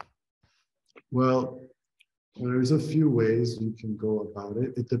 Well, there's a few ways you can go about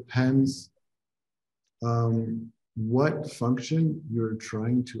it. It depends what function you're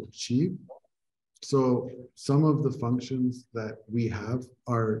trying to achieve. So some of the functions that we have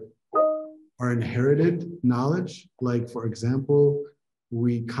are inherited knowledge. Like, for example,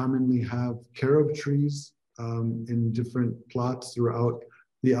 we commonly have carob trees in different plots throughout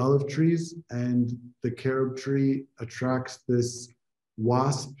the olive trees, and the carob tree attracts this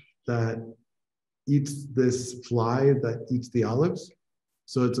wasp that eats this fly that eats the olives.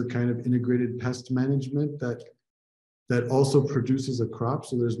 So it's a kind of integrated pest management that also produces a crop.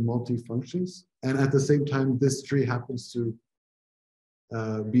 So there's multi-functions. And at the same time, this tree happens to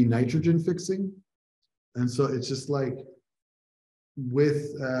be nitrogen fixing. And so it's just like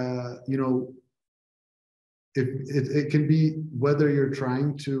with, you know, it can be whether you're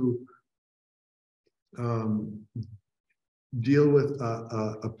trying to deal with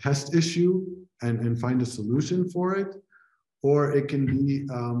a pest issue and find a solution for it, or it can be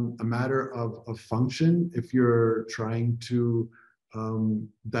a matter of function. If you're trying to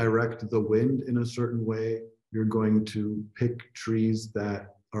direct the wind in a certain way, you're going to pick trees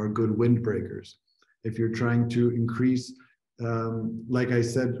that are good windbreakers. If you're trying to increase, like I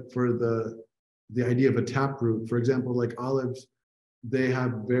said, for the idea of a taproot, for example, like olives, they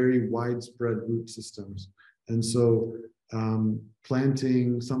have very widespread root systems. And so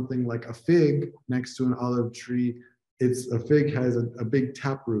planting something like a fig next to an olive tree, a fig has a big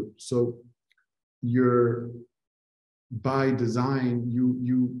taproot. So by design,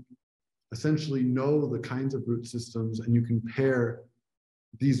 you essentially know the kinds of root systems, and you can pair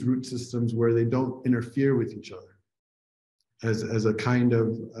these root systems where they don't interfere with each other as a kind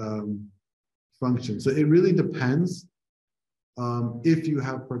of function. So it really depends if you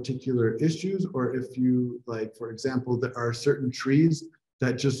have particular issues, or if you, like, for example, there are certain trees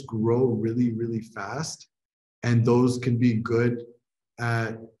that just grow really, really fast, and those can be good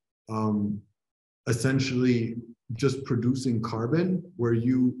at essentially just producing carbon, where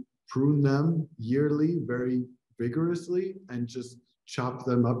you prune them yearly very vigorously and just chop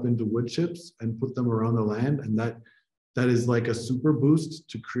them up into wood chips and put them around the land, and that is like a super boost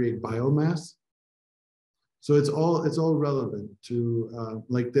to create biomass. So it's all relevant to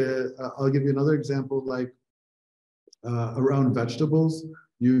like I'll give you another example, like around vegetables.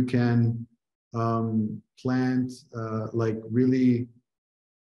 You can plant like really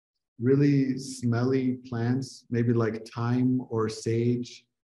smelly plants, maybe like thyme or sage,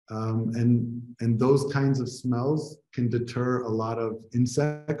 and those kinds of smells can deter a lot of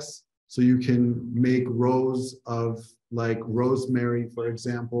insects. So you can make rows of like rosemary, for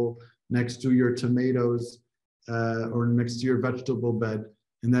example, next to your tomatoes or next to your vegetable bed,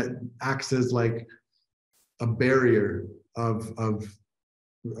 and that acts as like a barrier of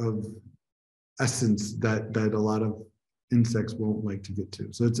essence that a lot of insects won't like to get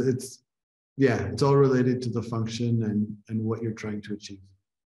to. So it's all related to the function and what you're trying to achieve.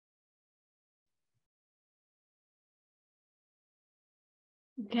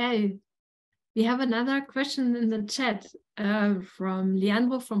 Okay, we have another question in the chat from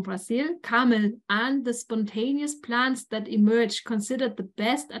Leandro from Brazil. Carmel, and the spontaneous plants that emerge considered the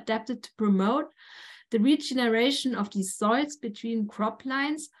best adapted to promote the regeneration of these soils between crop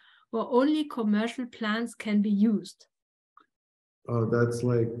lines, or only commercial plants can be used? Oh, that's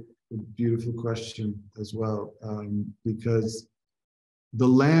like a beautiful question as well, because the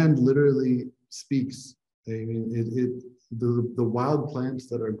land literally speaks. I mean, the wild plants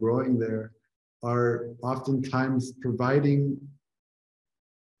that are growing there are oftentimes providing.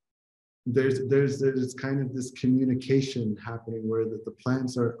 There's kind of this communication happening where the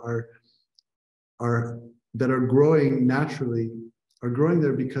plants that are growing naturally are growing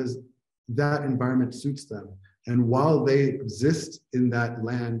there because that environment suits them. And while they exist in that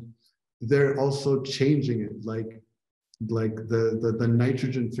land, they're also changing it, like the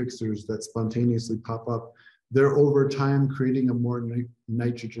nitrogen fixers that spontaneously pop up. They're over time creating a more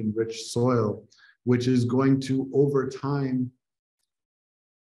nitrogen-rich soil, which is going to over time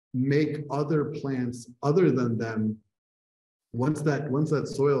make other plants other than them. Once that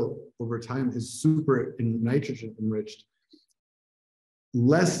soil over time is super nitrogen enriched,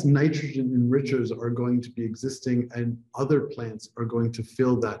 less nitrogen enrichers are going to be existing, and other plants are going to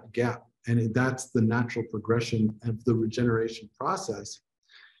fill that gap. And that's the natural progression of the regeneration process.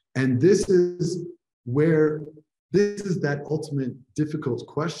 And this is that ultimate difficult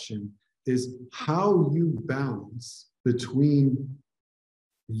question, is how you balance between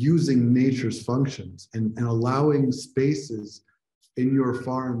using nature's functions and allowing spaces in your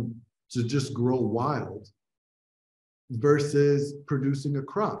farm to just grow wild versus producing a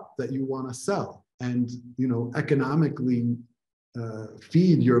crop that you want to sell and, you know, economically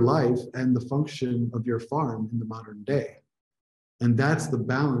feed your life and the function of your farm in the modern day. And that's the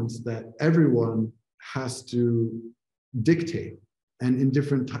balance that everyone has to dictate. And in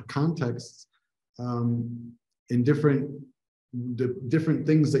different contexts, in different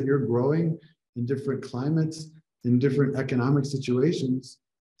things that you're growing, in different climates, in different economic situations,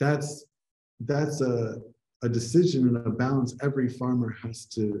 that's a decision and a balance every farmer has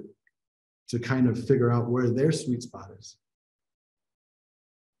to kind of figure out where their sweet spot is.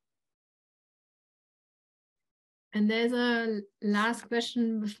 And there's a last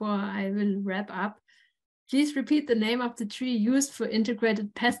question before I will wrap up. Please repeat the name of the tree used for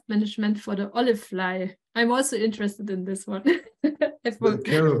integrated pest management for the olive fly. I'm also interested in this one. The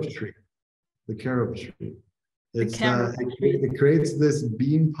carob tree. The carob tree. It creates this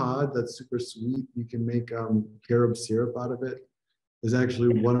bean pod that's super sweet. You can make carob syrup out of it. It's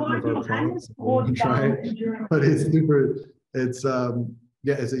actually one of our products. Try it, but it's super. It's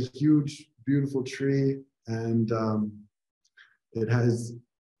it's a huge, beautiful tree, and it has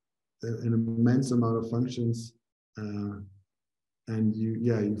an immense amount of functions, and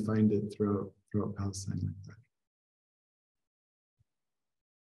you find it throughout Palestine like that.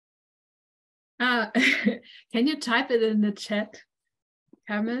 Can you type it in the chat,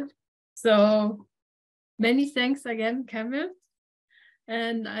 Kamil? So many thanks again, Kamil.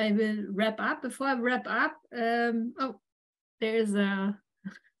 And I will wrap up. Before I wrap up, there's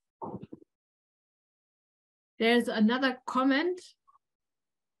another comment.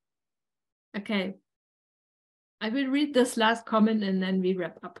 Okay, I will read this last comment and then we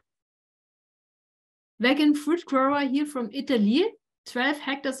wrap up. Vegan fruit grower here from Italy, 12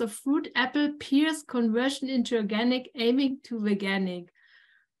 hectares of fruit, apple, pears, conversion into organic, aiming to veganic.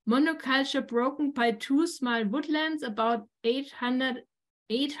 Monoculture broken by 2 small woodlands, about 800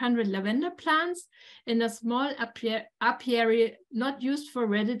 lavender plants in a small apiary not used for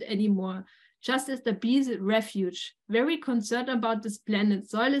Reddit anymore, just as the bees' refuge. Very concerned about this planet.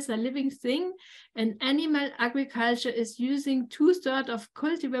 Soil is a living thing, and animal agriculture is using 2/3 of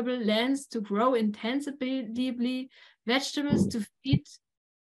cultivable lands to grow intensively vegetables to feed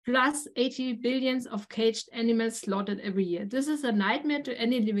plus 80 billions of caged animals slaughtered every year. This is a nightmare to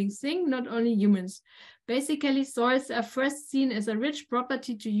any living thing, not only humans. Basically, soils are first seen as a rich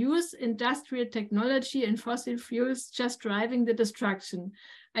property to use, industrial technology and fossil fuels just driving the destruction.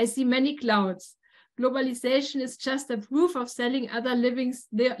 I see many clouds. Globalization is just a proof of selling other living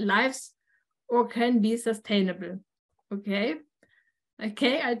lives or can be sustainable. Okay, I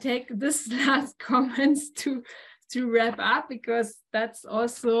take this last comments to wrap up, because that's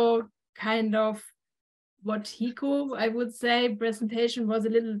also kind of what Hiko, I would say, presentation was a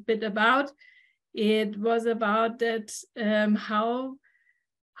little bit about. It was about that how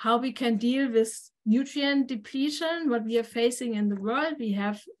we can deal with nutrient depletion, what we are facing in the world. We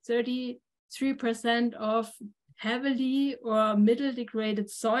have 33% of heavily or middle degraded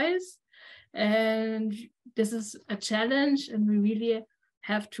soils, and this is a challenge, and we really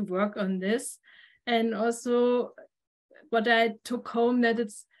have to work on this. And also what I took home, that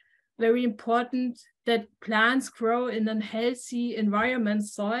it's very important that plants grow in a healthy environment,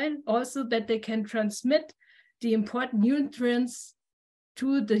 soil, also that they can transmit the important nutrients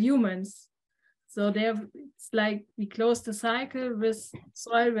to the humans. So it's like we close the cycle with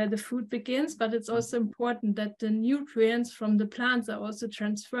soil where the food begins, but it's also important that the nutrients from the plants are also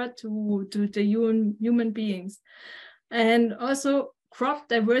transferred to the human beings. And also crop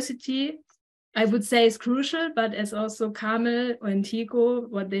diversity, I would say, is crucial, but as also Kamil and Hiko,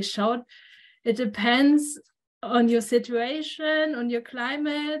 what they showed, it depends on your situation, on your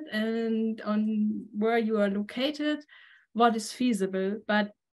climate, and on where you are located, what is feasible.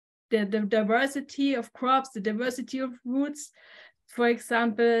 But the diversity of crops, the diversity of roots for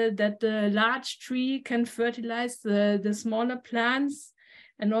example, that the large tree can fertilize the smaller plants,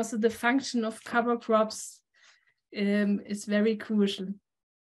 and also the function of cover crops is very crucial.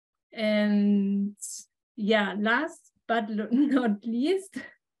 And yeah, last but not least,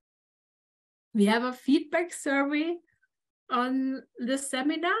 we have a feedback survey on the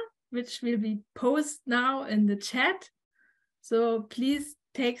seminar, which will be posted now in the chat. So please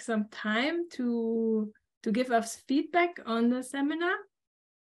take some time to give us feedback on the seminar.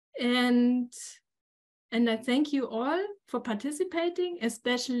 And I thank you all for participating,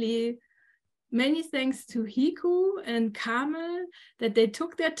 especially many thanks to Hiku and Carmel that they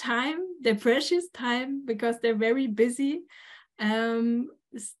took their time, their precious time, because they're very busy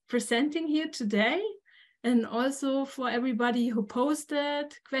presenting here today. And also for everybody who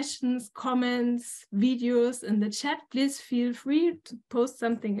posted questions, comments, videos in the chat, please feel free to post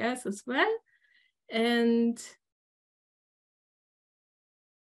something else as well. And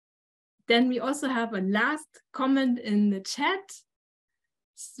then we also have a last comment in the chat.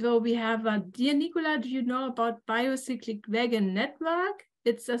 So we have a, dear Nicola, do you know about Biocyclic Vegan Network?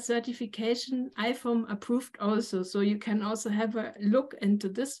 It's a certification IFOM approved also. So you can also have a look into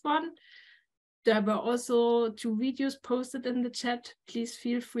this one. There were also 2 videos posted in the chat. Please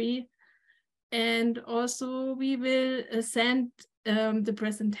feel free. And also we will send the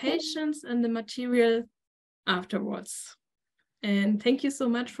presentations and the material afterwards. And thank you so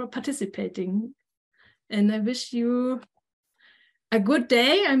much for participating. And I wish you a good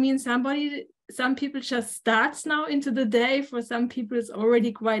day. I mean, some people just starts now into the day. For some people, it's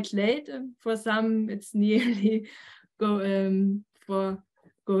already quite late. And for some, it's nearly for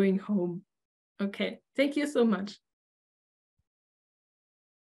going home. Okay, thank you so much.